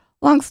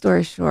 Long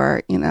story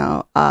short, you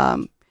know,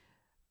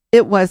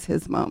 it was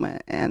his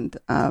moment, and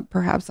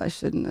perhaps I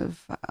shouldn't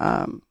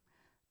have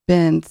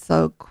been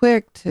so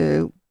quick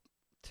to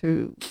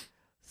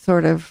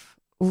sort of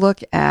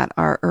look at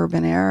our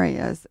urban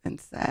areas and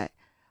say.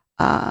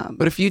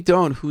 But if you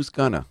don't, who's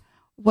gonna?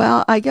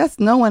 Well, I guess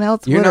no one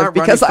else You're would not have,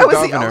 because I was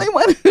governor. the only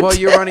one who Well,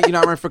 you're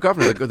not running for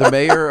governor. The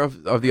mayor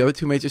of the other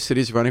two major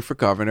cities is running for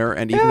governor,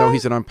 and even though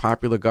he's an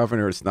unpopular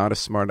governor, it's not a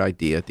smart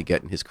idea to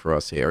get in his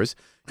crosshairs.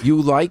 You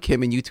like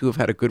him, and you two have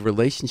had a good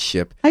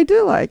relationship. I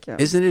do like him.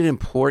 Isn't it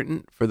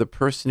important for the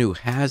person who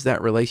has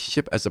that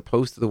relationship, as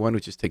opposed to the one who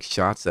just takes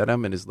shots at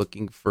him and is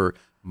looking for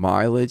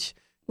mileage,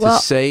 to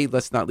say,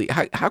 let's not leave?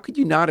 How could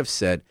you not have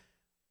said,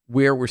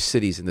 where were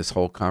cities in this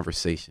whole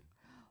conversation?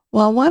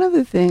 Well, one of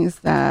the things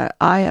that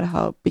I had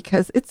hoped,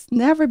 because it's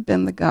never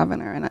been the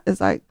governor, and as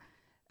I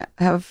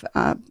have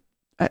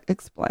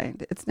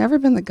explained, it's never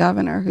been the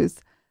governor who's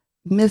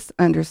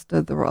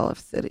misunderstood the role of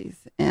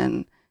cities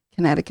in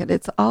Connecticut.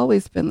 It's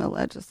always been the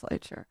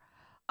legislature.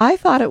 I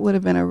thought it would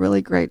have been a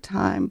really great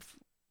time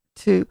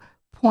to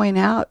point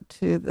out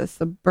to the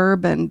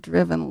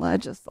suburban-driven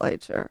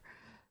legislature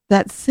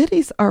that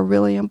cities are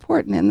really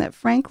important, and that,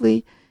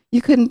 frankly,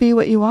 you couldn't be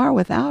what you are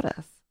without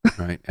us.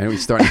 Right, and we're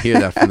starting to hear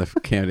that from the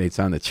candidates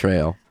on the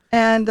trail.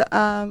 And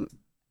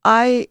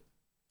I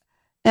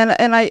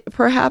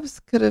perhaps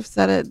could have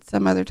said it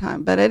some other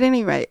time, but at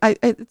any rate,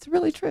 it's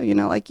really true. You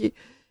know, like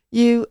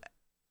you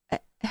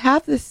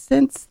have this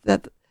sense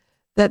that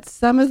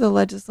some of the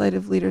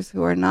legislative leaders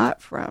who are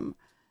not from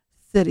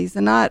cities,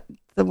 and not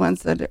the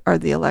ones that are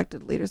the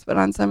elected leaders, but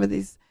on some of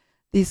these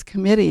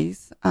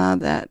committees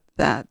that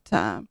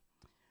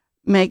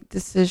make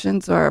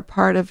decisions, or are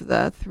part of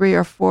the 3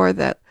 or 4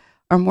 that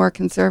are more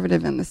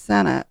conservative in the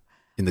Senate.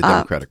 In the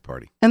Democratic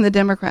Party. In the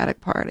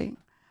Democratic Party.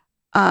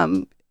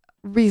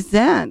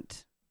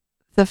 Resent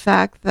the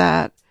fact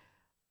that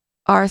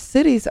our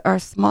cities are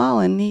small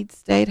and need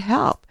state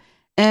help.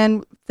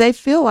 And they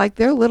feel like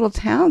their little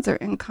towns are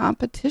in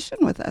competition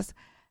with us.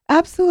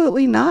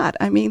 Absolutely not.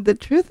 I mean, the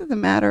truth of the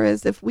matter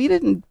is, if we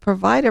didn't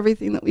provide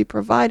everything that we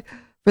provide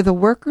for the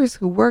workers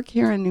who work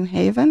here in New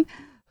Haven,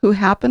 who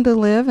happen to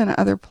live in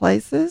other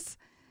places,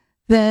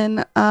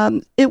 then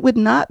it would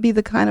not be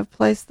the kind of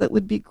place that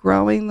would be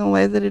growing the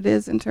way that it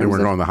is in terms of... And we're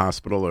going to the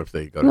hospital, or if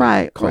they go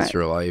to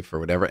Culture Life or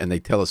whatever, and they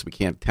tell us we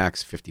can't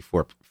tax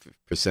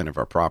 54% of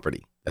our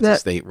property. That's a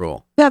state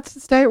rule. That's the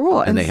state rule.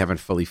 And they haven't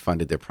fully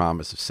funded their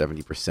promise of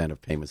 70% of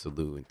payments of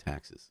lieu in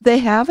taxes. They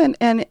haven't,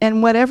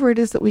 and whatever it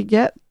is that we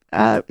get,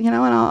 you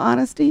know, in all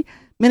honesty,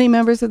 many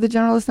members of the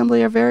General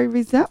Assembly are very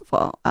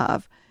resentful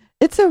of.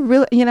 It's a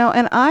real, you know,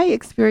 and I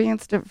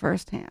experienced it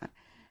firsthand.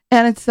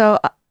 And so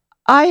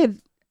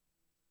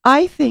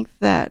I think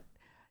that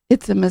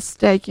it's a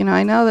mistake. You know,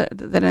 I know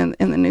that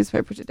in the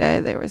newspaper today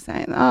they were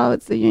saying, oh,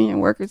 it's the union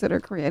workers that are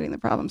creating the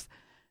problems.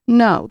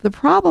 No, the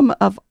problem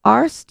of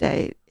our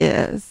state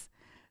is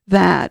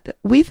that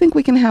we think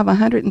we can have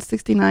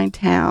 169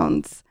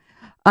 towns,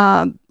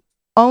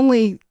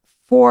 only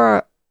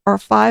 4 or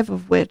 5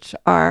 of which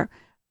are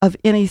of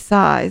any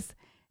size,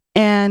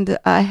 and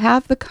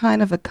have the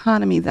kind of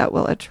economy that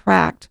will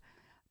attract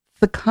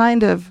the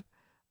kind of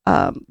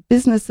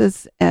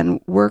businesses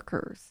and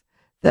workers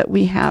that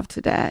we have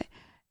today.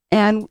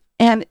 And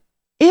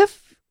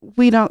if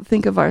we don't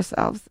think of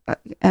ourselves,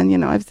 and, you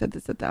know, I've said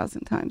this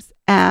 1,000 times,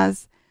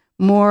 as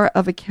more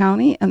of a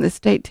county and the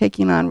state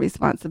taking on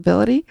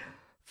responsibility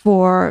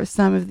for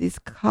some of these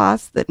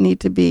costs that need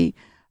to be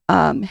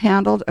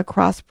handled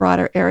across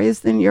broader areas,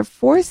 then you're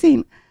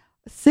forcing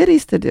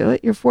cities to do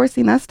it. You're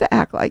forcing us to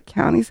act like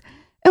counties,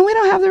 and we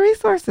don't have the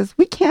resources.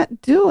 We can't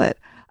do it.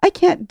 I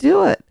can't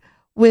do it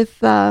with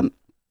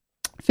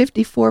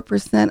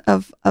 54%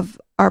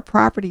 of our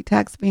property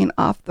tax being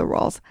off the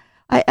rolls.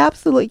 I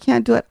absolutely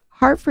can't do it.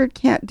 Hartford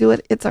can't do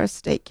it. It's our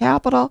state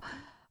capital.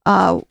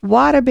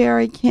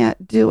 Waterbury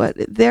can't do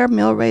it. Their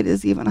mill rate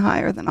is even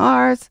higher than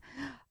ours.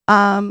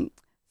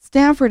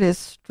 Stanford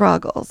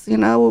struggles.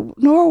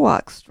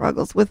 Norwalk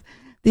struggles with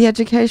the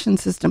education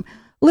system.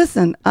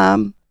 Listen,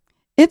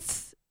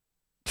 it's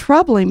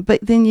troubling, but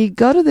then you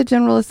go to the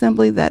General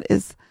Assembly that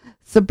is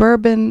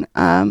suburban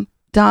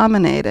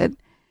dominated,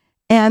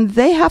 and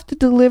they have to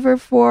deliver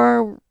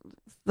for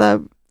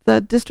the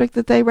district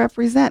that they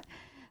represent,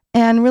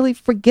 and really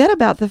forget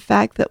about the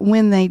fact that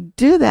when they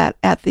do that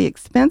at the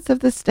expense of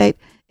the state,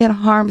 it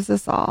harms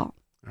us all.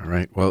 All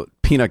right. Well,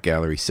 Peanut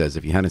Gallery says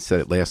if you hadn't said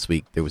it last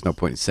week, there was no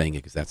point in saying it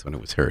because that's when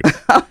it was heard.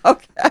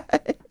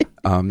 Okay.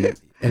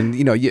 And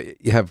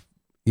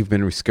you've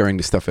been scurrying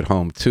the stuff at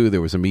home too.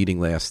 There was a meeting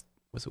was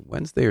it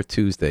Wednesday or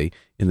Tuesday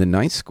in the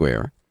Ninth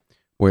Square,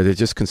 where there's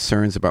just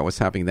concerns about what's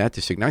happening in that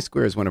district. Ninth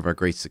Square is one of our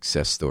great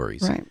success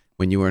stories. Right.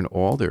 When you were in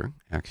Alder,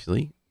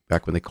 actually,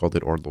 back when they called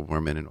it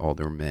Alderwomen and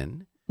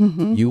Aldermen,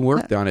 Mm-hmm. you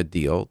worked on a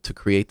deal to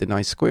create the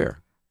Ninth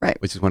Square,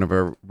 right? Which is one of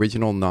our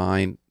original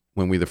 9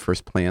 when we were the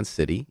first planned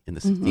city in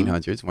the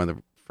 1600s. One of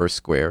the first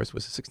squares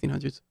was the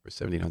 1600s or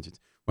 1700s.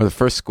 One of the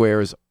first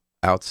squares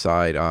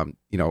outside,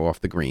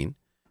 off the green.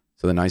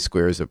 So the Ninth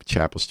Square is of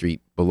Chapel Street,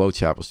 below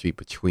Chapel Street,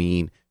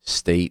 between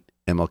State,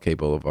 MLK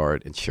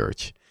Boulevard, and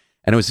Church.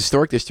 And it was a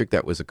historic district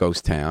that was a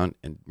ghost town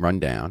and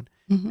run down.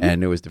 Mm-hmm.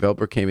 And there was a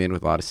developer came in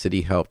with a lot of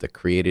city help that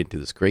created into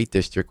this great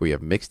district where you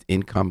have mixed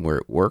income where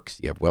it works.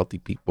 You have wealthy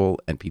people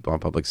and people on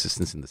public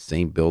assistance in the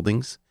same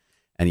buildings.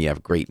 And you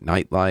have great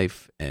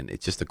nightlife. And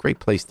it's just a great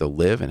place to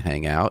live and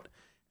hang out.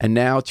 And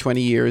now,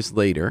 20 years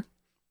later,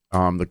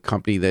 the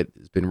company that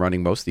has been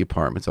running most of the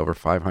apartments, over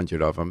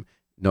 500 of them,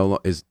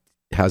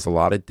 has a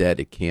lot of debt.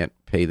 It can't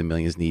pay the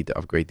millions need to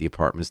upgrade the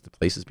apartments. The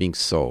place is being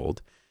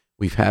sold.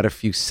 We've had a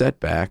few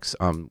setbacks.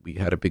 We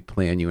had a big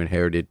plan you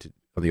inherited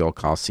on the old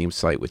Coliseum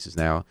site, which is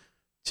now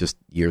just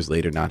years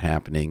later not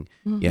happening.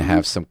 Mm-hmm. You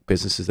have some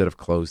businesses that have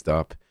closed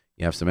up.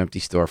 You have some empty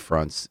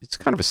storefronts. It's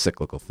kind of a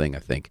cyclical thing, I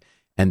think.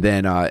 And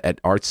then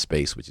at Art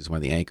Space, which is one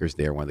of the anchors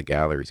there, one of the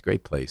galleries,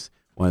 great place,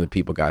 one of the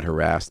people got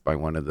harassed by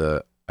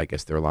I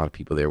guess there are a lot of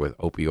people there with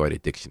opioid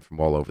addiction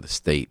from all over the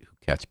state who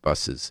catch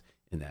buses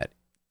in that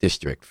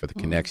district for the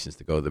connections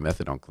to go to the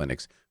methadone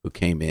clinics, who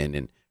came in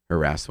and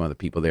harassed one of the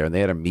people there. And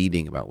they had a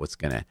meeting about what's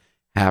going to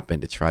happen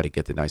to try to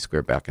get the Ninth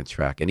Square back on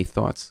track. Any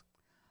thoughts?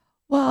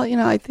 Well,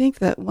 I think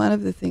that one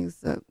of the things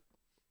that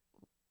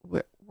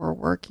we're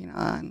working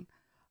on,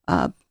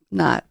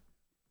 not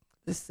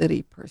the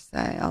city per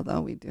se,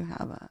 although we do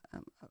have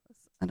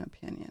an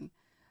opinion,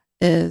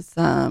 is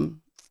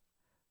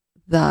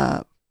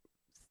the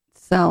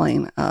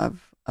selling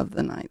of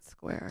the Ninth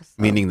Square.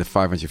 So, meaning the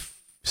 500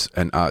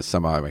 and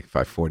some like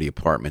 540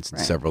 apartments in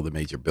several of the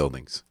major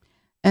buildings.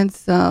 And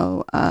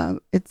so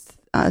it's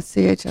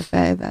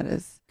CHFA, that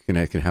is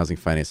Connecticut Housing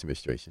Finance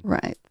Administration.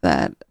 Right,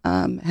 that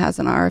has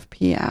an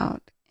RFP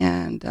out,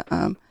 and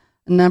a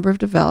number of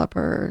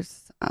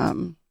developers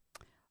have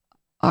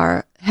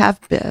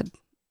bid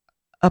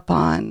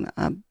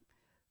upon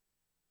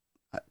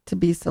to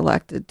be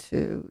selected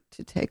to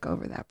take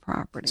over that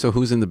property. So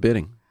who's in the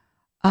bidding?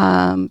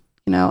 I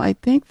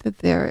think that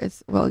there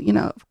is,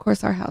 of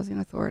course, our housing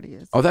authority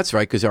is. Oh, that's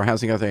right, because our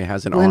housing authority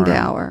has an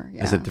Glendower, arm,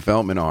 as a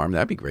development arm.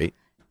 That'd be great.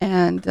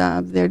 And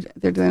they're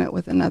doing it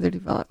with another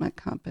development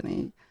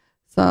company.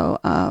 So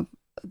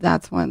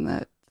that's one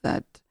that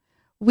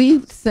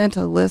we sent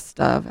a list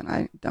of, and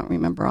I don't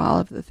remember all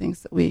of the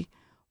things that we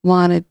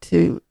wanted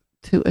to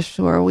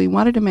assure. We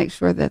wanted to make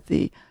sure that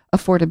the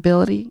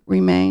affordability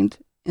remained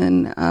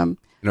in. In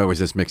other words,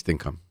 this mixed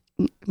income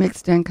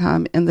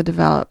in the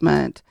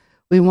development.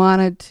 We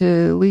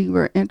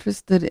were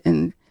interested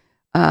in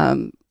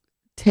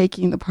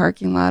taking the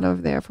parking lot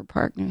over there for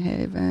Park New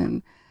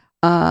Haven.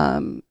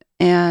 You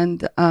mean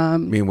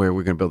where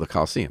we're going to build a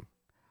Coliseum?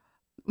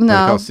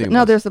 No,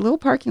 there's a little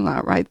parking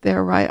lot right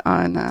there, right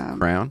on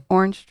Crown?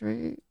 Orange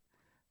Street.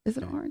 Is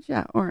it Orange?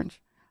 Yeah,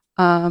 Orange.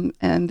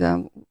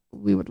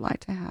 We would like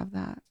to have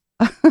that.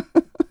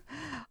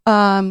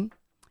 And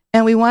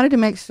we wanted to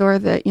make sure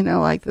that,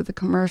 that the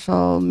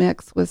commercial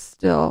mix was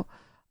still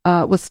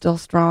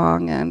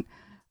strong. And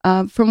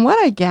from what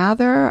I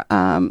gather,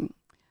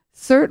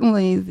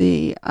 certainly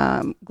the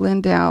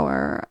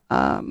Glendower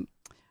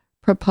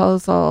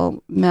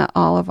proposal met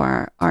all of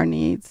our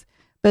needs,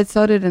 but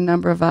so did a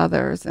number of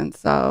others. And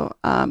so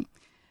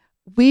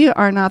we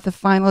are not the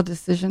final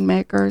decision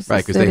makers.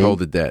 Right, because they hold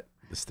the debt,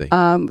 the state.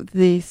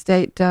 The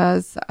state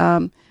does.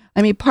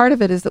 Part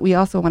of it is that we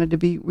also wanted to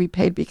be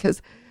repaid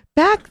because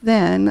back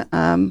then,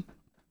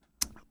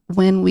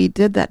 when we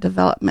did that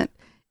development,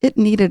 it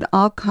needed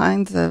all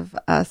kinds of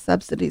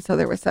subsidies. So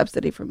there was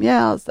subsidy from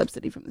Yale,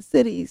 subsidy from the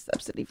city,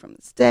 subsidy from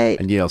the state.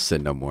 And Yale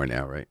said no more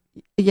now, right?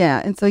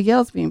 Yeah, and so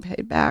Yale's being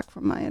paid back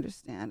from my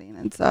understanding.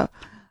 And so,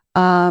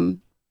 and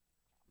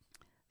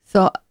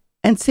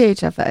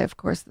CHFA, of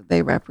course,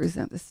 they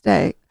represent the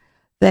state.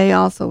 They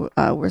also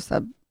were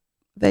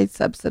they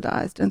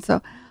subsidized. And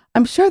so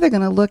I'm sure they're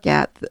going to look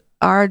at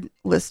our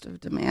list of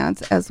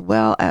demands as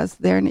well as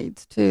their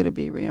needs too, to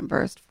be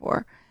reimbursed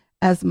for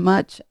as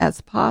much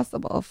as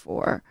possible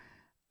for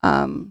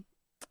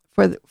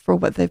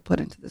what they've put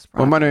into this project.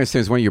 Well, my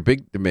understanding is one of your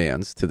big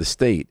demands to the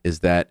state is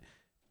that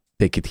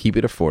they could keep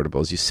it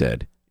affordable, as you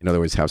said. In other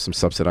words, have some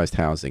subsidized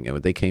housing. And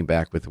what they came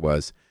back with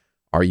was,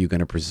 are you going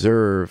to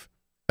preserve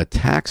a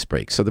tax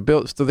break? So there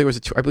was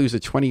I believe it was a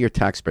 20-year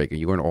tax break, and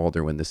you were an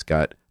alder when this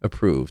got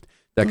approved.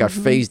 That got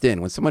phased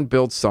in. When someone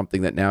builds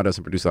something that now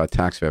doesn't produce a lot of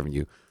tax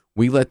revenue,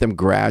 we let them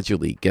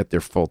gradually get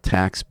their full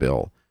tax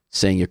bill,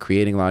 saying you're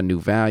creating a lot of new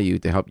value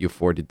to help you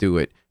afford to do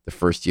it. The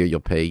first year you'll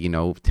pay,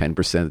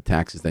 10% of the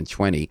taxes, then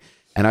 20%.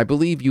 And I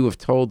believe you have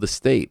told the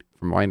state,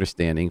 from my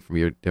understanding, from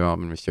your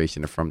development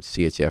administration and from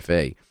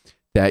CHFA,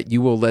 that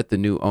you will let the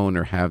new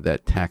owner have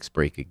that tax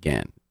break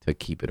again to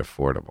keep it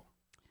affordable.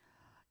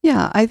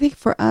 Yeah, I think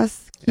for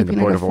us, keeping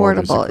it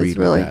affordable is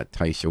really... With that.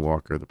 Taisha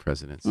Walker, the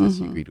president, says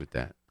she agreed with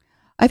that.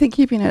 I think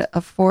keeping it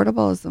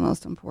affordable is the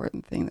most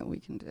important thing that we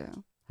can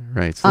do.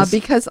 Right. So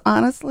because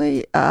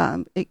honestly,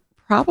 it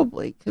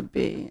probably could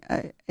be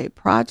a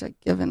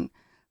project, given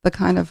the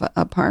kind of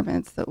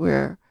apartments that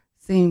we're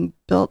seeing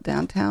built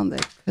downtown,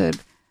 that could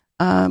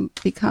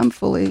become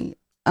fully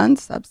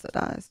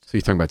unsubsidized. So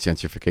you're talking about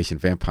gentrification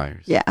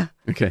vampires? Yeah.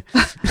 Okay.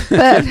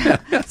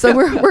 But so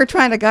we're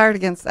trying to guard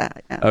against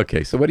that. Yeah.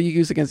 Okay. So what do you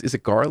use against? Is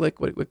it garlic?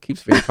 What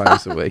keeps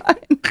vampires away?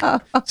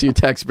 So your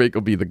tax break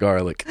will be the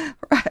garlic.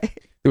 Right.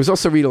 There was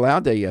also Read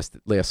Aloud Day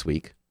last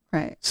week.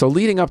 Right. So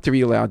leading up to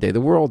Read Aloud Day,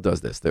 the world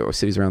does this. There are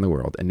cities around the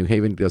world, and New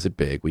Haven does it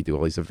big. We do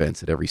all these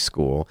events at every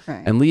school.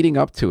 Right. And leading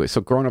up to it, so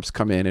grown-ups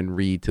come in and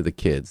read to the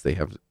kids. They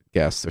have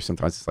guests, or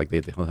sometimes it's like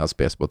the Hill House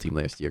basketball team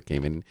last year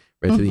came in and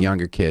read to the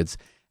younger kids.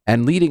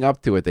 And leading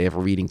up to it, they have a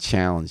reading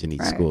challenge in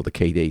each school, the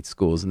K-8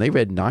 schools. And they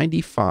read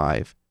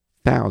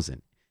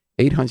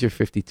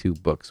 95,852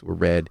 books were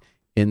read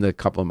in the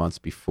couple of months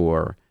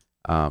before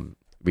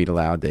Read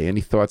Aloud Day.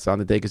 Any thoughts on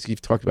the day? Because you've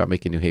talked about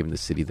making New Haven the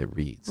city that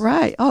reads.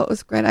 Right. Oh, it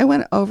was great. I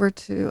went over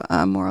to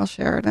Morrill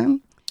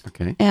Sheridan.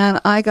 Okay. And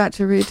I got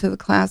to read to the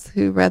class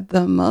who read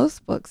the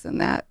most books in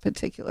that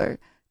particular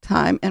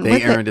time. And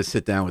they earned to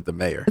sit down with the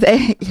mayor.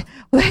 They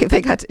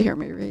got to hear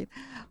me read.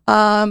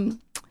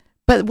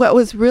 But what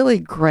was really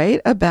great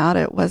about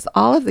it was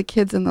all of the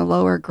kids in the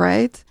lower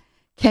grades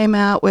came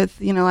out with,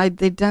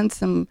 they'd done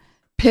some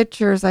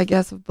pictures, I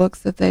guess, of books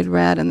that they'd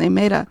read, and they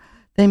made a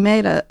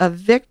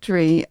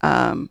victory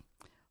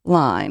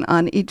line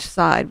on each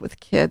side with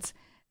kids,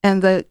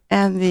 and the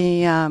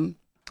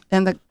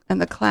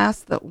class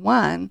that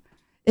won,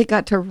 it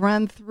got to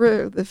run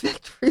through the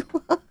victory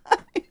line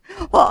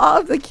while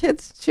all of the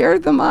kids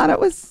cheered them on. It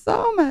was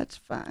so much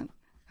fun.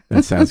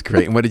 That sounds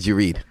great. And what did you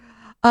read?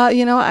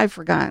 I've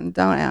forgotten.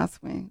 Don't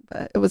ask me,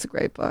 but it was a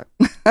great book.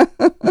 I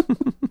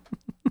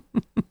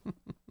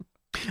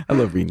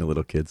love reading to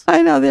little kids.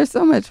 I know, they're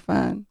so much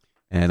fun.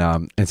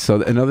 And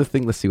so another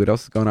thing, let's see what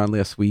else is going on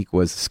last week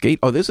was skate.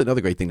 Oh, there's another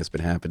great thing that's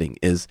been happening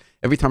is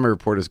every time our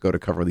reporters go to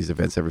cover these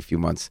events every few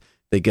months,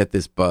 they get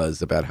this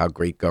buzz about how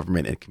great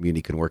government and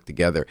community can work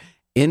together.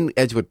 In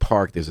Edgewood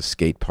Park, there's a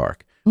skate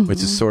park,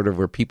 which is sort of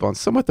where people on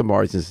somewhat the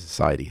margins of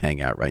society hang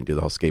out, right, and do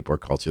the whole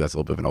skateboard culture. That's a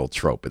little bit of an old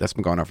trope, but that's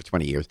been going on for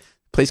 20 years.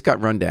 The place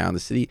got run down. The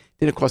city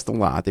didn't cost a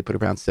lot. They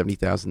put around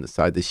 $70,000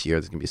 aside this year.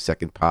 There's going to be a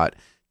second pot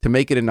to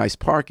make it a nice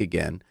park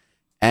again.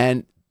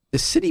 And the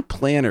city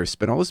planner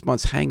spent all these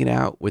months hanging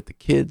out with the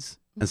kids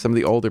and some of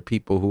the older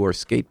people who are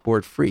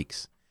skateboard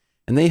freaks.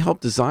 And they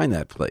helped design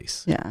that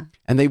place. Yeah.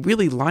 And they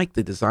really liked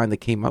the design that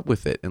came up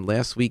with it. And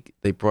last week,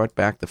 they brought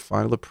back the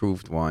final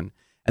approved one.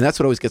 And that's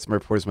what always gets my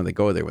reporters when they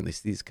go there, when they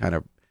see these kind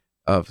of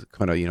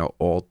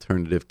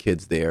alternative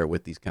kids there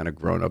with these kind of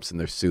grown-ups in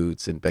their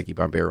suits, and Becky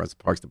Bombera runs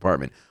the Parks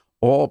Department,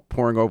 all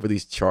pouring over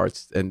these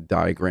charts and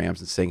diagrams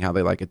and saying how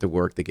they like it to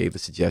work. They gave the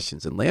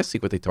suggestions. And last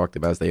week, what they talked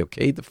about is they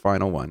okayed the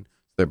final one.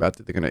 They're going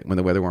to, when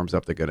the weather warms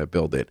up, they're going to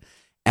build it.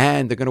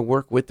 And they're going to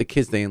work with the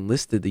kids. They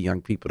enlisted the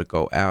young people to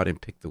go out and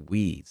pick the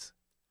weeds.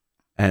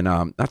 And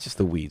not just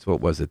the weeds.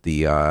 What was it?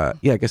 I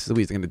guess the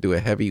weeds. They're going to do a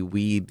heavy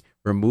weed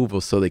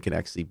removal so they can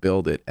actually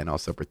build it and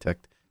also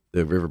protect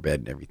the riverbed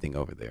and everything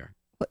over there.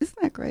 Well,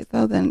 isn't that great,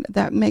 though? Then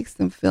that makes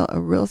them feel a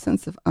real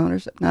sense of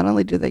ownership. Not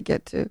only do they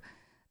get to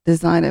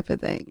design it,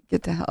 but they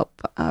get to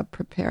help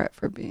prepare it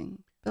for being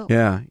built.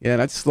 Yeah.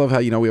 And I just love how,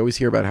 we always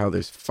hear about how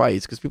there's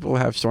fights because people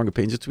have strong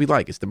opinions, which we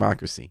like. It's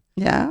democracy.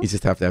 Yeah. You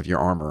just have to have your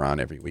armor on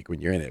every week when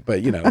you're in it.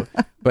 But,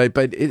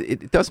 but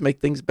it does make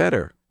things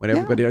better when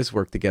everybody does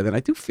work together. And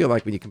I do feel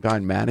like when you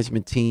combine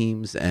management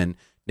teams and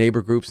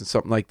neighbor groups and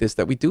something like this,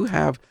 that we do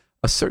have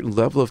a certain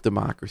level of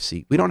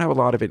democracy. We don't have a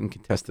lot of it in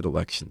contested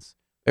elections.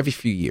 Every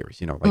few years,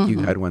 you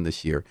had one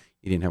this year.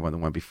 You didn't have one the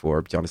one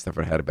before. John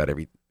Stefford had about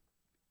every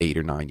 8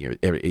 or 9 years,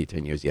 every 8 or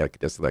 10 years, you had a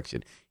contested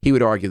election. He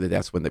would argue that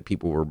that's when the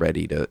people were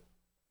ready to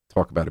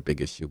talk about a big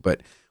issue.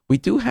 But we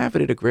do have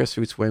it at a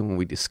grassroots way when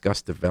we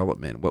discuss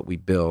development, what we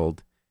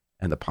build,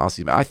 and the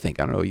policy. I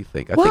don't know what you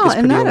think. I think it's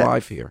pretty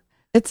alive here.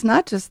 It's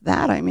not just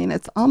that. I mean,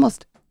 it's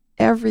almost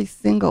every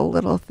single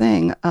little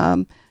thing.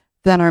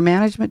 then our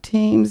management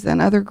teams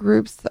and other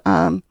groups,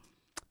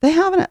 they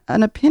have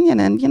an opinion.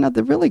 And,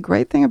 the really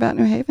great thing about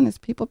New Haven is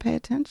people pay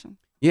attention.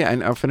 Yeah,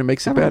 and often it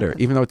makes it better,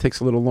 even though it takes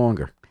a little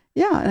longer.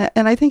 Yeah,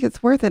 and I think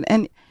it's worth it.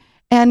 And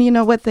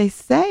what they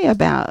say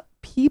about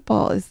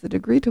people is the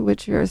degree to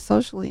which you're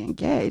socially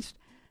engaged,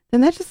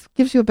 then that just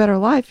gives you a better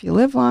life. You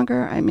live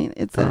longer. I mean,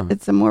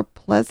 it's a more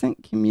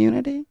pleasant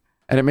community.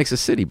 And it makes the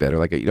city better.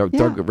 Like,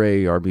 Doug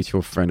Ray, our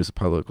mutual friend who's a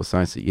political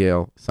science at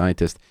Yale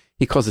scientist,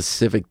 he calls it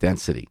civic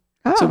density.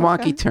 It's a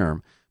wonky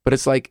term, but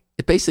it's like,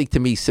 basically to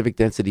me, civic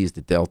density is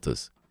the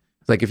deltas.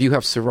 It's like if you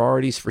have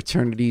sororities,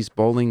 fraternities,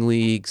 bowling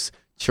leagues,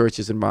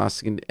 churches and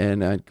mosques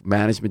and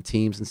management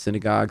teams and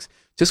synagogues,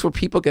 just where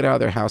people get out of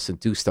their house and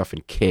do stuff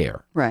and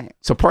care. Right.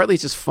 So partly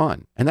it's just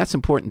fun, and that's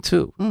important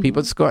too. Mm-hmm.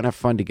 People just go out and have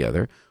fun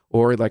together,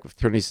 or like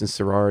fraternities and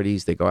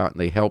sororities, they go out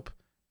and they help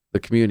the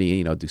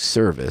community, do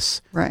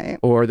service. Right.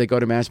 Or they go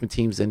to management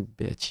teams and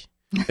bitch.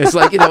 It's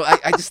like,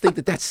 I just think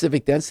that's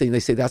civic density. And they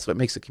say that's what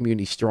makes a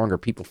community stronger.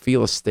 People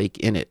feel a stake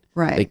in it.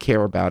 Right. They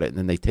care about it, and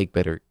then they take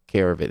better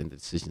care of it, and the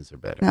decisions are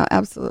better. No,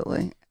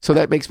 absolutely. So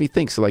that makes me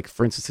think. So, like,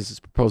 for instance, this is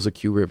proposal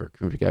Q River,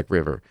 Quinnipiac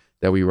River,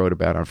 that we wrote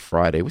about on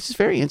Friday, which is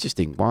very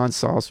interesting. Juan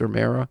Salas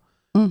Romero,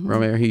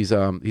 he's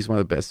one of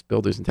the best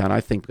builders in town, I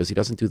think, because he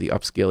doesn't do the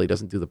upscale, he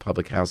doesn't do the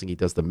public housing, he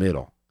does the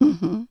middle.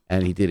 Mm-hmm.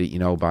 And he did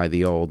it, by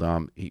the old,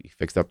 he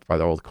fixed up by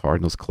the old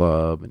Cardinals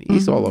Club, and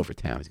he's all over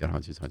town. He's got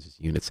hundreds of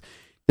units.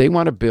 They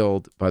want to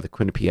build by the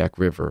Quinnipiac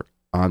River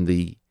on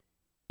the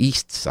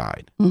east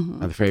side, on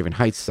the Fairhaven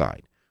Heights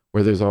side,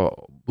 where there's a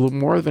little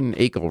more than an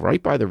acre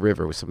right by the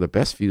river with some of the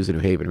best views in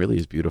New Haven. It really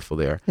is beautiful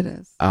there. It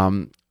is.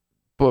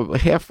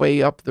 But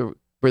halfway up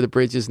where the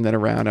bridge is and then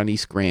around on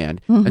East Grand.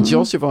 And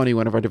Joel Cervoni,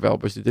 one of our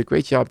developers, who did a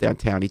great job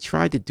downtown, he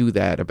tried to do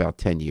that about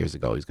 10 years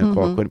ago. He was going to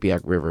call it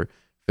Quinnipiac River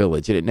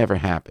Village, and it never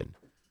happened.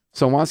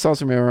 So Juan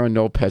Salas Romero and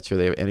Noel Petra,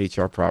 they have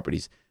NHR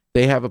Properties.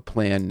 They have a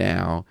plan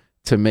now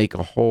to make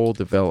a whole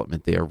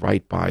development there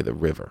right by the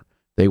river.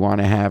 They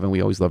want to have, and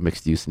we always love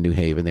mixed use in New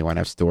Haven, they want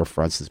to have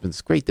storefronts. There's been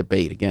this great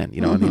debate, again,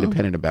 on the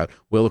independent about,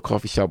 will a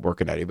coffee shop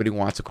work or not? Everybody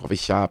wants a coffee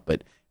shop,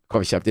 but the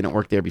coffee shop didn't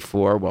work there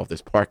before. Well, if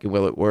there's parking,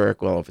 will it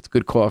work? Well, if it's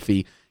good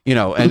coffee,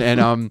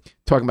 and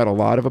talking about a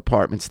lot of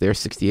apartments there,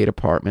 68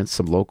 apartments,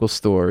 some local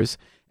stores,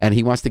 and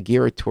he wants to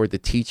gear it toward the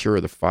teacher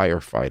or the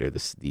firefighter,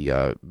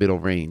 the middle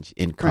range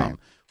income. Right.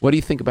 What do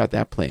you think about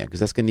that plan? Because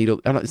that's going to need,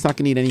 it's not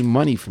going to need any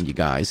money from you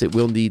guys. It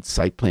will need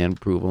site plan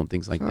approval and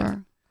things like that.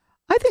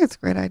 I think it's a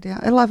great idea.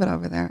 I love it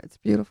over there. It's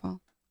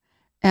beautiful.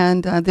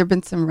 And there have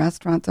been some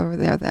restaurants over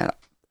there that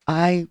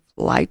I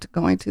liked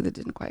going to that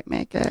didn't quite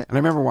make it. And I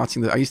remember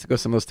watching I used to go to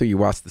some of those too. You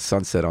watch the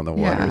sunset on the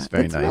water. Yeah, it's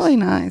very nice. It's really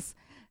nice.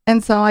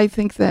 And so I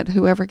think that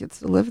whoever gets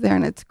to live there,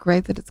 and it's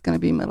great that it's going to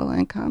be middle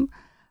income,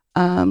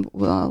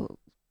 will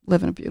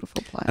live in a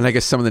beautiful place. And I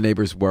guess some of the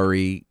neighbors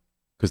worry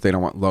because they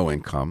don't want low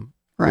income.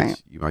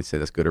 Right. You might say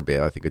that's good or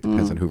bad. I think it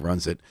depends on who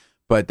runs it.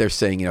 But they're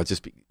saying,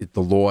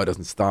 the law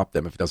doesn't stop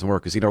them if it doesn't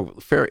work. Because,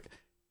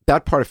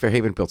 that part of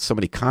Fairhaven built so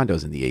many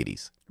condos in the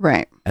 80s.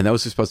 Right. And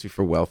those are supposed to be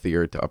for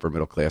wealthier to upper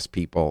middle class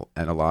people.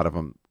 And a lot of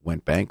them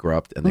went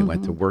bankrupt, and they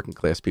went to working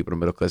class people to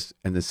middle class.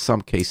 And in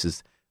some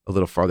cases, a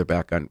little farther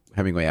back on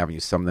Hemingway Avenue,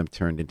 some of them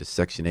turned into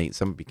Section 8, and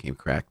some became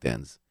crack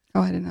dens.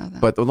 Oh, I didn't know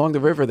that. But along the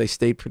river, they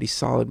stayed pretty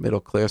solid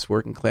middle class,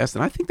 working class.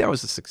 And I think that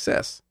was a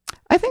success.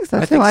 I think so,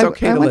 too. I think it's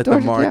okay to let the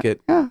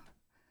market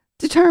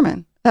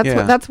determine.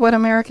 That's what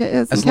America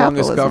is. As long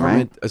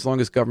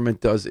as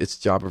government does its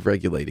job of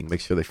regulating,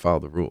 make sure they follow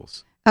the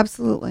rules.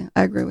 Absolutely.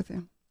 I agree with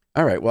you.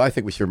 All right. Well, I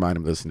think we should remind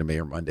them to listen to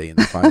Mayor Monday in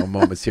the final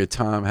moments here.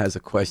 Tom has a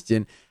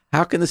question.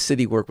 How can the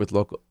city work with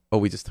local... Oh,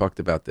 we just talked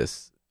about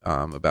this,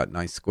 about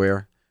Nice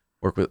Square.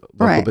 Work with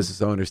local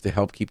business owners to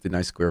help keep the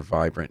Nice Square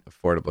vibrant,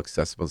 affordable,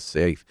 accessible,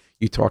 safe.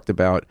 You talked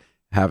about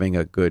having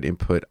a good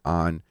input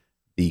on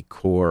the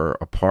core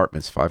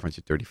apartments,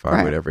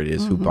 535, whatever it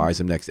is, who buys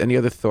them next. Any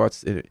other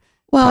thoughts?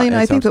 Well,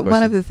 I think that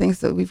one of the things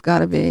that we've got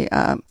to be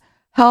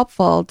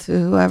helpful to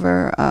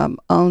whoever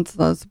owns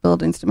those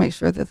buildings to make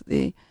sure that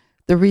the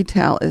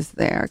retail is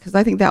there. Because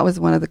I think that was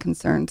one of the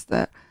concerns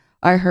that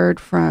I heard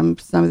from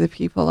some of the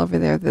people over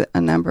there, that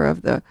a number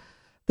of the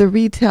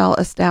retail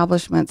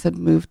establishments had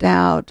moved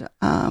out.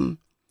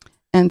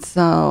 And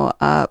so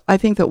I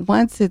think that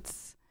once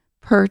it's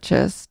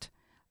purchased,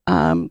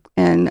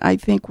 and I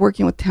think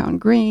working with Town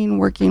Green,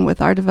 working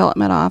with our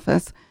development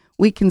office,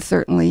 we can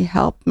certainly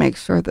help make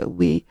sure that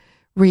we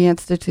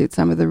reinstitute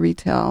some of the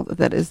retail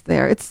that is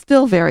there. It's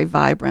still very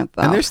vibrant,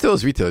 though. And there still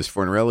is retail. There's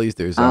Fornarelli's,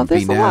 there's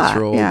Be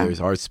Natural, there's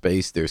Art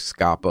Space, there's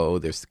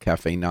Scapo, there's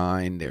Cafe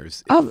 9,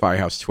 there's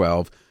Firehouse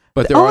 12.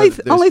 But there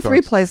only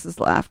 3 places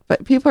left.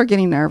 But people are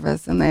getting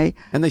nervous, and they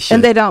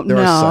don't know.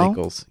 There are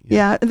cycles.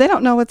 Yeah, they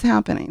don't know what's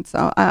happening.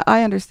 So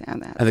I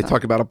understand that. And they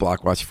talk about a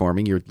block watch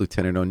forming. Your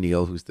Lieutenant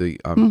O'Neill, who's the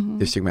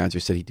district manager,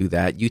 said he'd do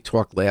that. You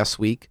talked last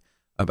week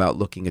about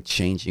looking at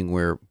changing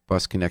where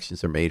bus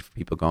connections are made for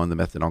people going to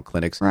methadone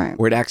clinics,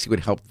 where it actually would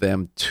help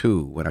them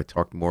too. When I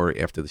talked more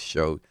after the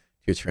show to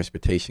your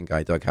transportation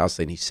guy, Doug Housley,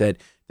 and he said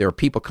there are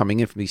people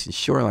coming in from the Eastern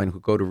Shoreline who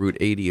go to Route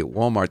 80 at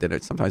Walmart that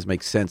it sometimes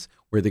makes sense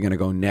where they're going to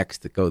go next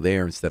to go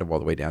there instead of all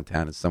the way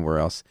downtown and somewhere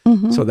else.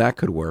 Mm-hmm. So that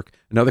could work.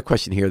 Another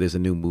question here, there's a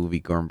new movie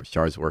Gorman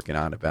Bashar is working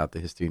on about the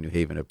history of New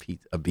Haven of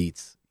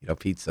Beats,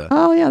 pizza.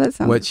 Oh, yeah, that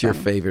sounds What's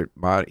exciting. your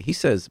favorite? He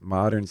says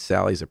modern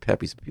Sally's or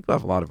Pepe's. People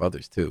have a lot of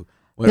others, too.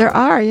 There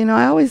are.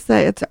 I always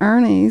say it's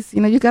Ernie's.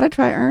 You got to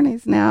try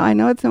Ernie's now. I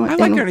know it's I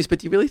like Ernie's, but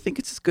do you really think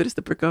it's as good as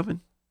the Brick Oven?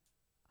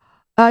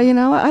 I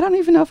don't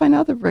even know if I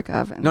know the Brick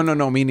Oven.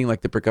 No, meaning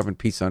like the Brick Oven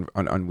pizza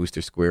on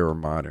Wooster Square or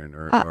Modern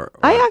or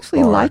I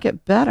actually Bar. like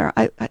it better.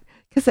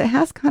 Because it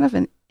has kind of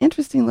an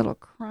interesting little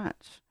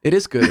crunch. It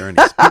is good,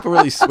 Ernie's. People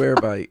really swear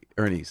by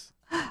Ernie's.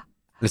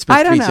 It's been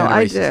I don't 3 know.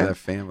 generations I do. of that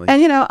family.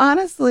 And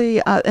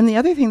honestly, and the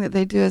other thing that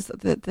they do is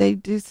that they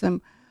do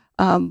some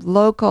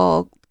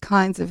local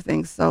kinds of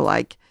things. So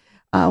like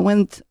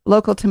when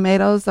local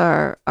tomatoes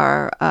are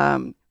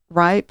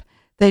ripe,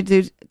 they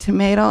do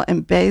tomato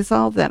and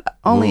basil that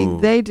only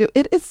they do.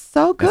 It is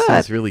so good. That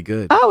sounds really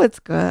good. Oh, it's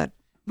good.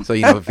 So,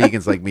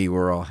 vegans like me,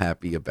 we're all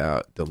happy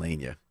about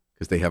Delania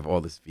because they have all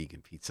this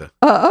vegan pizza.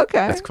 Oh,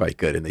 okay. That's quite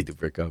good, and they do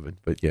Brick Oven.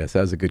 But yes, that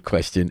was a good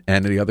question.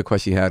 And the other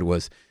question you had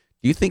was,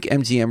 do you think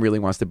MGM really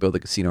wants to build a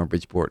casino in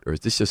Bridgeport, or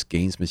is this just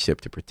gamesmanship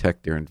to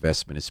protect their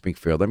investment in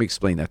Springfield? Let me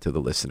explain that to the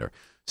listener.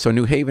 So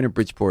New Haven and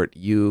Bridgeport,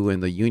 you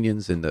and the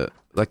unions and the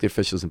elected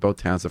officials in both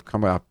towns have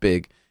come out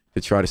big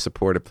to try to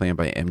support a plan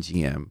by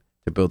MGM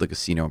to build a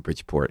casino in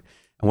Bridgeport.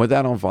 And what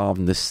that'll involve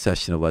in this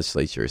session of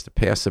legislature is to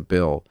pass a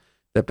bill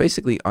that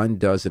basically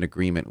undoes an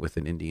agreement with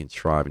an Indian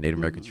tribe, a Native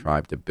American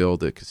tribe, to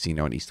build a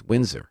casino in East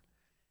Windsor,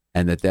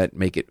 and that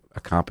make it a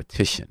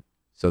competition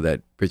so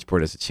that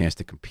Bridgeport has a chance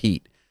to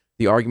compete.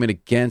 The argument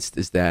against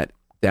is that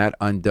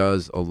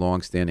undoes a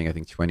long-standing, I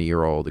think,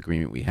 20-year-old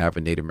agreement we have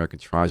with Native American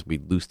tribes. We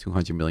lose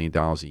 $200 million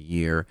a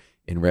year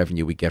in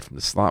revenue we get from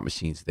the slot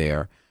machines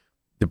there.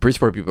 The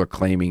Bridgeport people are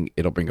claiming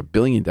it'll bring $1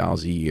 billion a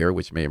year,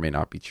 which may or may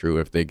not be true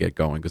if they get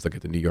going, because look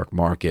at the New York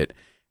market.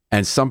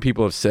 And some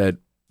people have said,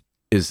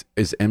 is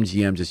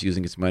MGM just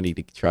using its money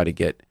to try to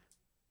get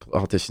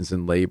politicians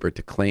and labor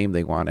to claim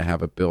they want to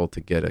have a bill to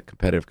get a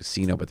competitive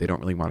casino, but they don't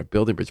really want to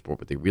build in Bridgeport?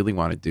 What they really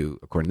want to do,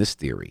 according to this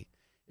theory,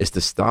 is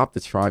to stop the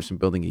tribes from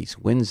building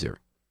East Windsor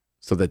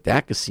so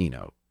that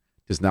casino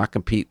does not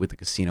compete with the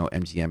casino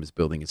MGM is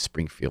building in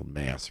Springfield,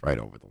 Mass, right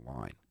over the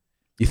line.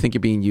 Do you think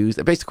you're being used?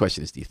 The basic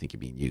question is, do you think you're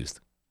being used?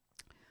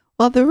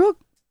 Well,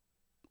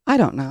 I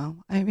don't know.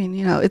 I mean,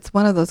 it's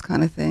one of those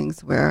kind of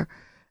things where,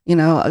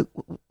 the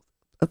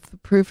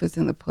proof is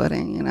in the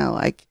pudding,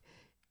 like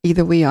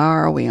either we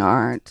are or we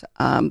aren't.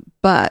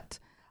 But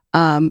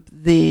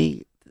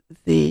the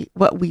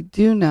what we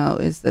do know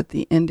is that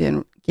the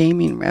Indian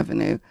gaming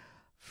revenue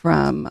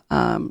from,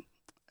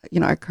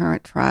 our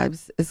current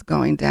tribes is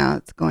going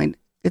down.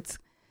 It's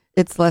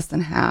less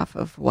than half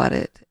of what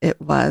it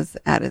was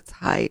at its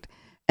height,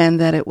 and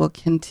that it will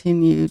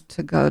continue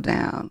to go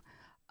down.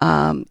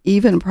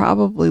 Even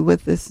probably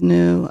with this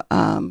new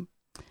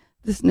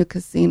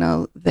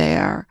casino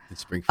there in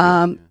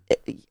Springfield.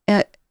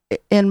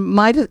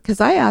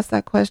 Because I asked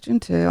that question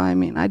too. I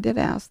mean, I did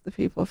ask the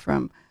people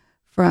from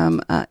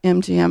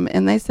MGM,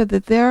 and they said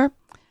that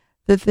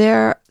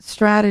their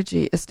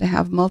strategy is to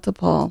have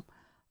multiple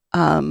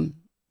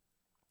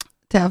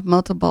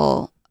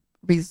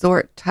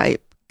resort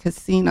type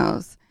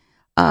casinos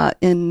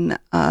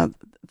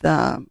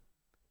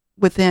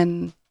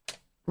within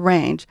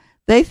range.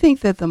 They think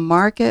that the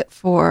market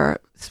for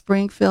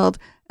Springfield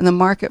and the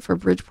market for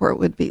Bridgeport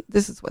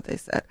this is what they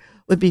said,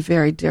 would be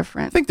very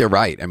different. I think they're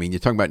right. I mean, you're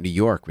talking about New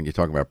York when you're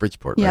talking about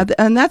Bridgeport, right? Yeah,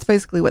 and that's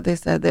basically what they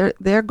said.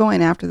 They're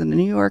going after the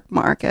New York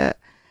market.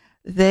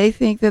 They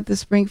think that the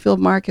Springfield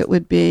market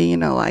would be,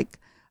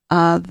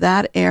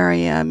 that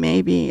area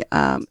maybe,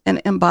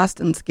 and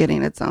Boston's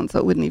getting its own, so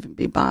it wouldn't even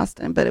be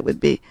Boston, but it would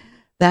be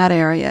that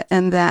area,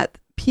 and that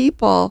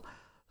people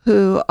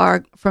who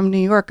are from New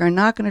York are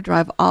not going to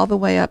drive all the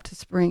way up to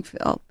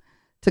Springfield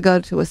to go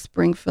to a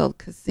Springfield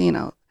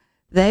casino.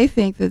 They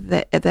think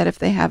that if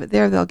they have it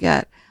there, they'll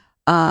get,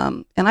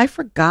 and I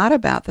forgot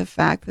about the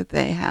fact that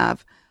they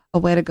have a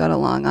way to go to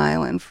Long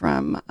Island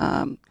from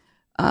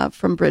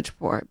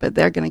Bridgeport, but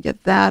they're going to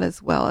get that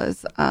as well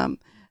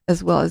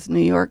as New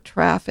York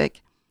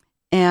traffic,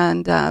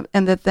 and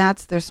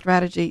that's their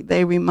strategy.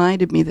 They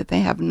reminded me that they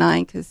have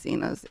 9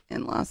 casinos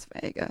in Las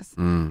Vegas,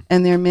 and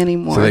there are many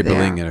more. So they there.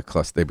 believe in a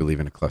cluster. They believe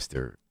in a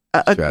cluster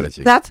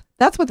strategy.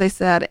 That's what they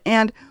said,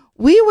 and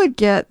we would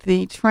get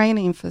the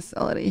training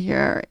facility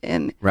here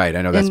in. Right,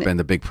 I know that's been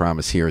the big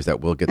promise here, is that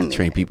we'll get to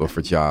train people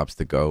for jobs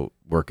to go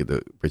work at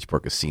the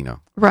Bridgeport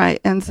Casino. Right,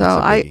 and so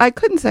I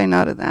couldn't say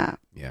no to that.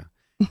 Yeah.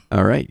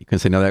 All right, you can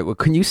say no to that. Well,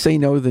 can you say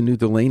no to the new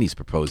Delaney's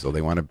proposal?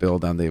 They want to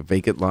build on the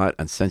vacant lot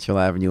on Central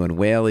Avenue in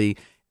Whaley.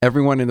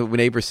 Everyone in the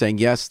neighbors saying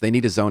yes, they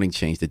need a zoning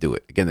change to do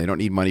it. Again, they don't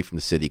need money from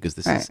the city because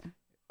this is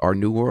our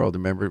new world.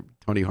 Remember,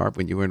 Tony Harp,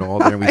 when you were in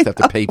Alder, and we used to have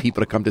to pay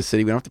people to come to the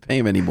city. We don't have to pay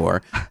them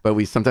anymore, but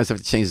we sometimes have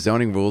to change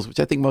zoning rules,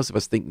 which I think most of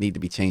us think need to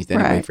be changed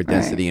anyway for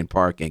density and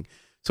parking.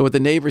 So what the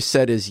neighbors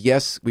said is,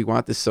 yes, we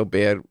want this so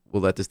bad,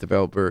 we'll let this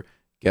developer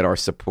get our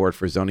support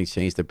for zoning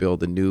change to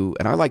build a new,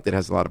 and I like that it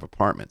has a lot of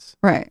apartments.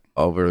 Right.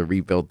 Over the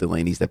rebuilt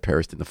Delaney's that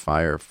perished in the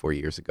fire 4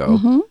 years ago.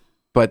 Mm-hmm.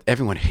 But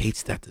everyone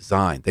hates that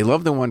design. They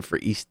love the one for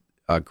East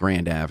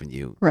Grand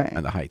Avenue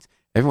and the Heights.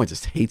 Everyone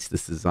just hates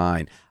this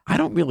design. I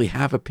don't really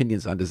have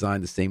opinions on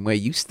design the same way.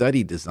 You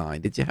studied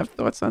design. Did you have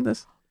thoughts on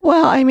this?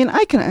 Well, I mean,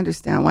 I can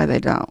understand why they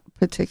don't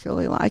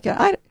particularly like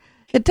it.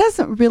 It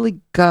doesn't really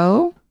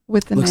go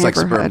with the Looks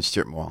neighborhood. like suburban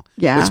strip mall.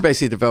 Yeah. It's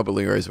basically developer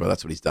area as well.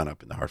 That's what he's done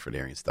up in the Hartford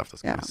area and stuff.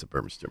 That's kind of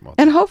suburban strip mall.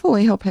 And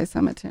hopefully he'll pay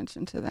some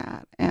attention to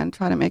that and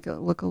try to make it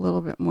look a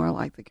little bit more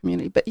like the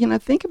community. But,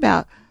 think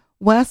about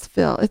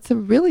Westville. It's a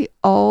really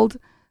old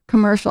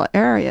commercial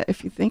area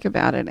if you think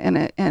about it.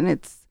 And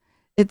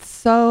it's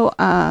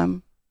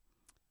so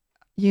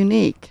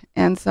unique.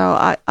 And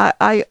so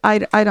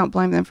I don't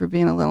blame them for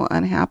being a little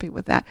unhappy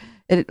with that.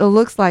 It would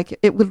look like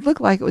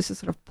it was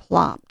just sort of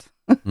plopped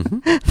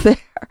there.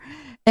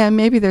 And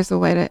maybe there's a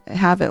way to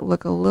have it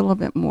look a little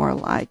bit more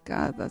like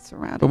the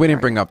surrounding. But we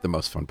didn't bring up the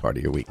most fun part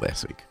of your week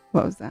last week.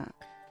 What was that?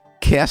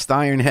 Cast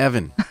Iron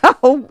Heaven.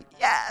 Oh,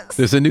 yes.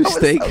 There's a new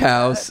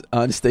steakhouse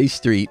on State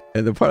Street.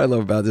 And the part I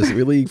love about this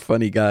really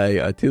funny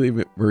guy,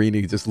 Tilly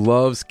Marini, just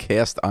loves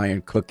cast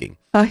iron cooking.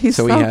 Oh, he's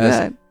so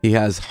good. He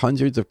has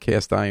hundreds of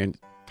cast iron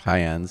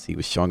pans. He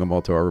was showing them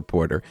all to our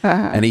reporter.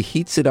 And he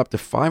heats it up to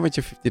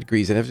 550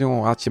 degrees. And everyone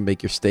watch him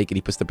make your steak. And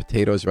he puts the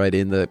potatoes right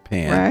in the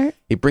pan. Right.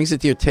 He brings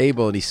it to your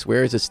table. And he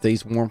swears it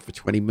stays warm for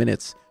 20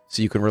 minutes.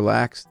 So you can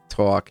relax,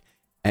 talk,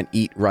 and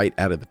eat right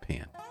out of the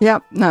pan.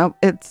 Yep. No,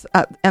 it's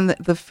and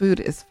the food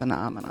is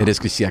phenomenal. It is,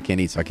 because I can't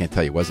eat, so I can't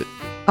tell you. Was it?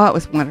 Oh, it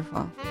was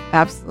wonderful.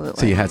 Absolutely.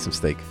 So you had some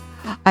steak.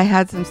 I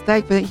had some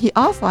steak, but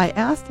I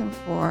asked him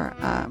for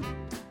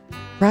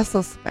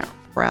Brussels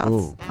sprouts.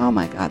 Ooh. Oh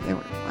my God, they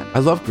were wonderful. I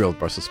love grilled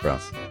Brussels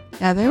sprouts.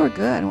 Yeah, they were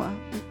good. Well,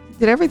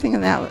 did everything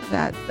in that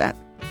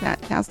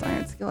cast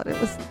iron skillet.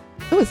 It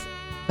was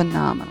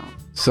phenomenal.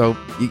 So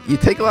you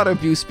take a lot of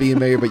abuse being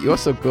mayor, but you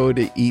also go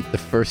to eat the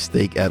first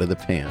steak out of the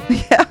pan.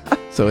 Yeah.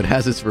 So it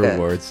has its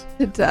rewards.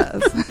 It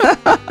does.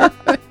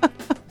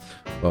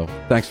 Well,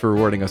 thanks for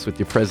rewarding us with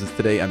your presence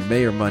today on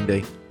Mayor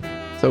Monday.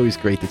 It's always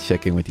great to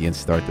check in with you and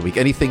start the week.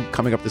 Anything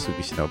coming up this week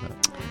we should know about?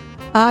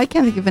 I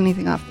can't think of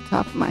anything off the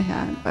top of my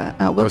head, but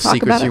we'll talk about it.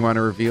 Secrets you want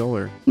to reveal?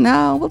 Or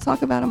no, we'll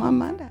talk about them on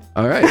Monday.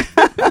 All right.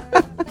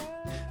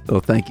 Well,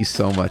 thank you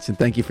so much, and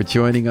thank you for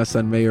joining us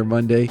on Mayor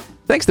Monday.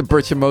 Thanks to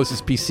Birch & Moses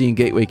PC and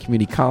Gateway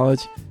Community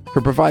College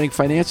for providing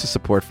financial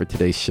support for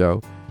today's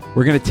show.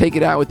 We're going to take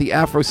it out with the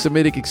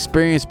Afro-Semitic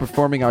Experience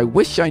performing I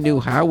Wish I Knew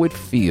How It Would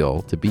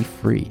Feel to Be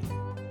Free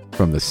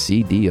from the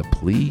CD A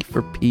Plea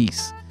for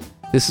Peace.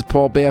 This is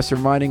Paul Bass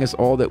reminding us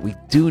all that we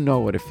do know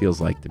what it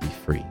feels like to be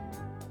free.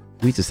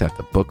 We just have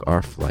to book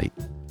our flight.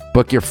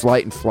 Book your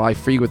flight and fly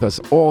free with us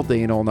all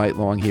day and all night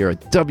long here at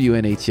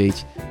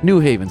WNHH, New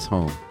Haven's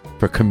home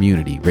for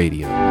community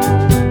radio.